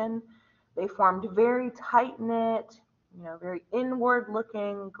 discrimination, they formed very tight-knit, very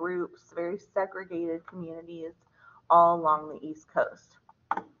inward-looking groups, very segregated communities all along the East Coast.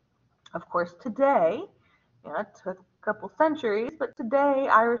 Of course, today, it took a couple centuries, but today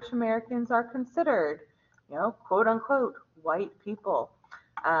Irish Americans are considered, quote unquote, white people.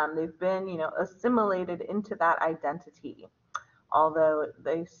 They've been, assimilated into that identity, although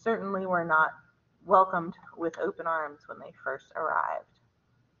they certainly were not welcomed with open arms when they first arrived.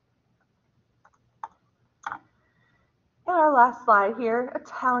 In our last slide here,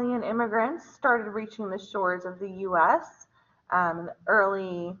 Italian immigrants started reaching the shores of the U.S. Late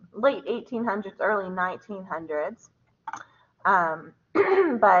 1800s, early 1900s.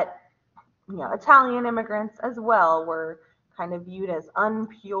 But Italian immigrants as well were kind of viewed as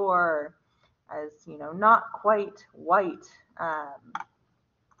unpure, as not quite white,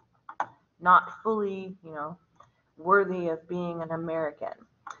 not fully worthy of being an American.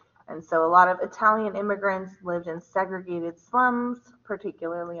 And so a lot of Italian immigrants lived in segregated slums,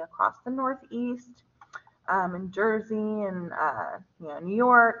 particularly across the Northeast, in Jersey and New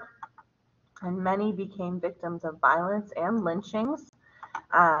York, and many became victims of violence and lynchings.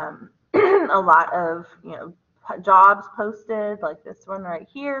 A lot of jobs posted, like this one right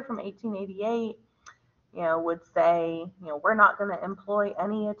here from 1888, would say, we're not going to employ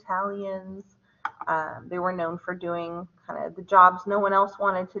any Italians. They were known for doing kind of the jobs no one else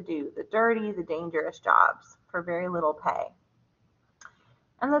wanted to do, the dirty, the dangerous jobs for very little pay.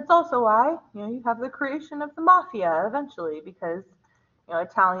 And that's also why, you have the creation of the mafia eventually, because,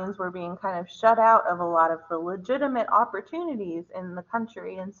 Italians were being kind of shut out of a lot of the legitimate opportunities in the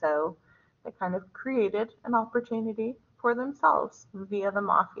country. And so they kind of created an opportunity for themselves via the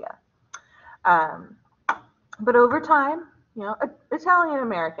mafia. But over time, Italian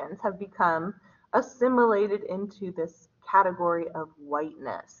Americans have become assimilated into this category of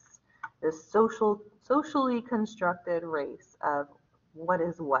whiteness, this socially constructed race of what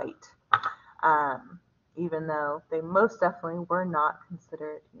is white, even though they most definitely were not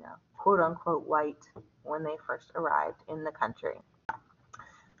considered, quote unquote white when they first arrived in the country.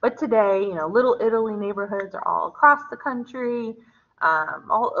 But today, Little Italy neighborhoods are all across the country,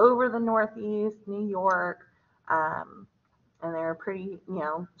 all over the Northeast, New York, and they're pretty,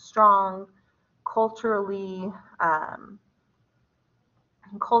 strong, culturally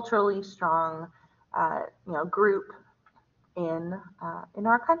strong, group in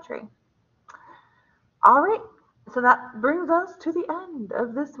our country. All right, so that brings us to the end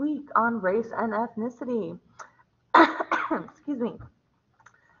of this week on race and ethnicity. Excuse me.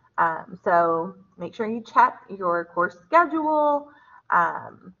 So make sure you check your course schedule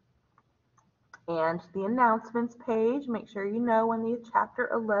and the announcements page. Make sure you know when the Chapter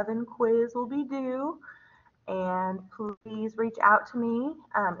 11 quiz will be due. And please reach out to me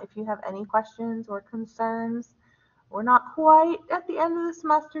if you have any questions or concerns. We're not quite at the end of the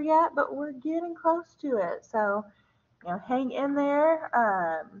semester yet, but we're getting close to it. So, hang in there.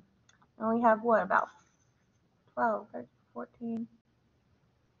 And we have about 12, 13, 14,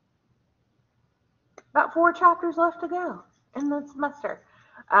 about 4 chapters left to go in the semester.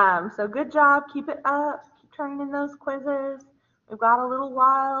 So good job. Keep it up. Keep turning in those quizzes. We've got a little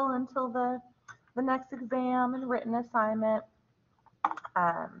while until the next exam and written assignment.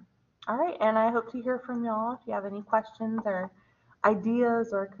 All right, and I hope to hear from y'all if you have any questions or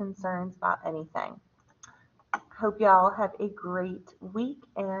ideas or concerns about anything. Hope y'all have a great week,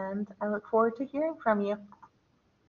 and I look forward to hearing from you.